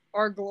meds.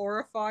 Or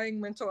glorifying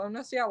mental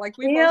illness. Yeah, like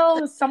we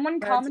both. Someone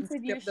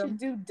commented you should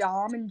do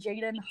Dom and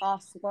Jaden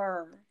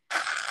Hostler.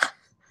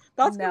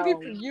 That's gonna be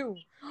for you.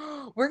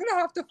 We're gonna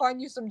have to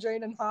find you some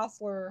Jaden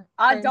Hostler.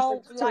 I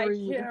don't like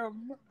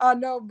him. I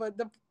know, but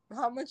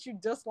how much you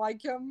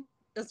dislike him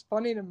is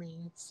funny to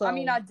me. So I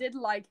mean, I did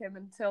like him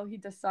until he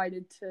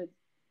decided to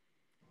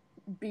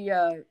be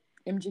a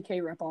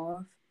MGK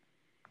ripoff.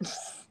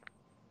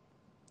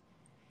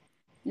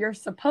 You're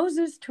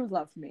supposed to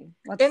love me.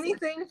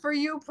 Anything for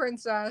you,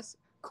 princess,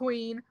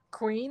 queen.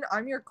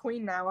 I'm your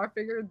queen now. I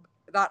figured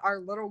that our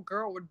little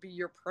girl would be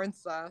your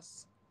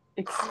princess.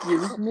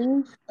 Excuse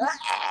me?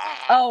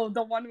 Oh,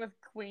 the one with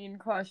queen ?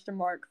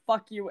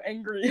 Fuck you,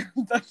 angry.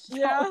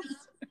 Yes.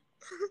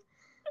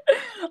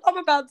 I'm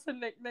about to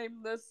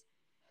nickname this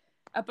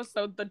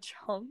episode The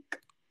Chunk.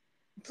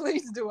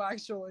 Please do,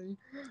 actually.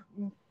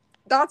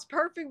 That's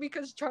perfect,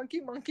 because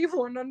Chunky Monkey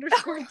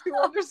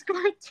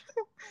 1_2_2.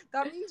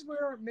 That means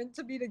we're meant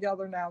to be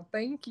together now.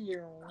 Thank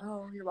you.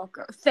 Oh, you're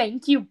welcome.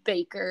 Thank you,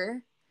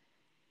 Baker.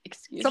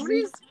 Excuse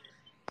me.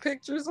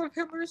 Pictures of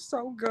him are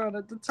so good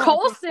at the top.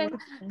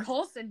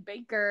 Colson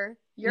Baker.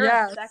 You're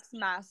a sex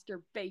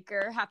master,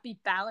 Baker. Happy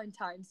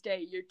Valentine's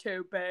Day, you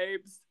two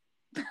babes.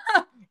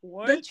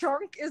 What? The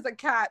Chunk is a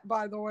cat,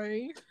 by the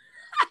way.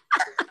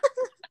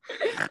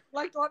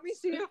 Like, let me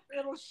see if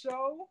it'll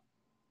show.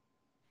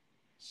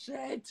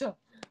 Shit.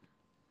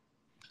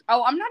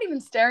 Oh, I'm not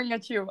even staring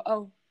at you.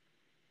 Oh.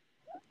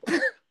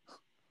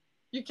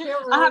 You can't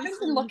really I haven't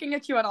been looking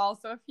at you at all,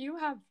 so if you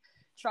have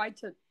tried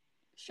to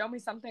show me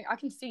something, I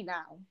can see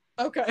now.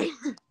 Okay.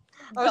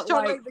 I was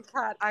trying to make the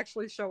cat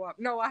actually show up.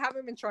 No, I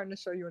haven't been trying to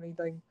show you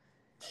anything.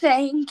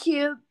 Thank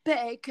you,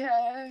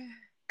 Baker.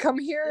 Come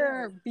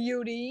here,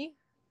 beauty.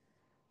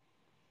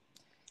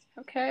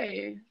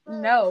 Okay.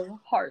 No,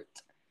 heart.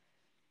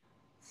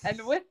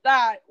 And with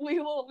that, we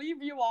will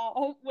leave you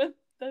all with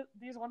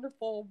these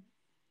wonderful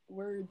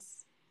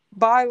words.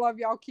 Bye, love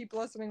y'all. Keep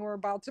listening. We're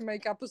about to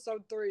make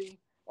episode 3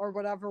 or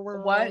whatever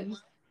we're on.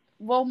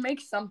 We'll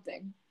make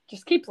something.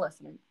 Just keep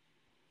listening.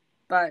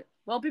 But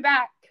we'll be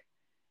back.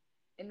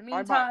 In the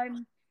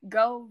meantime,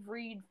 go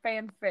read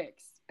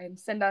fanfics and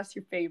send us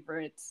your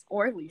favorites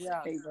or least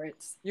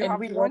favorites. And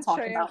we will talk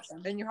about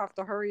them. And you have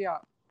to hurry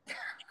up.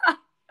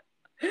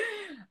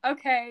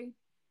 Okay.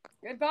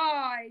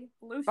 Goodbye.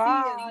 Lucy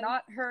is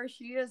not her.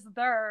 She is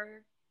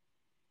there.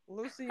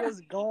 Lucy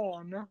is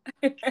gone.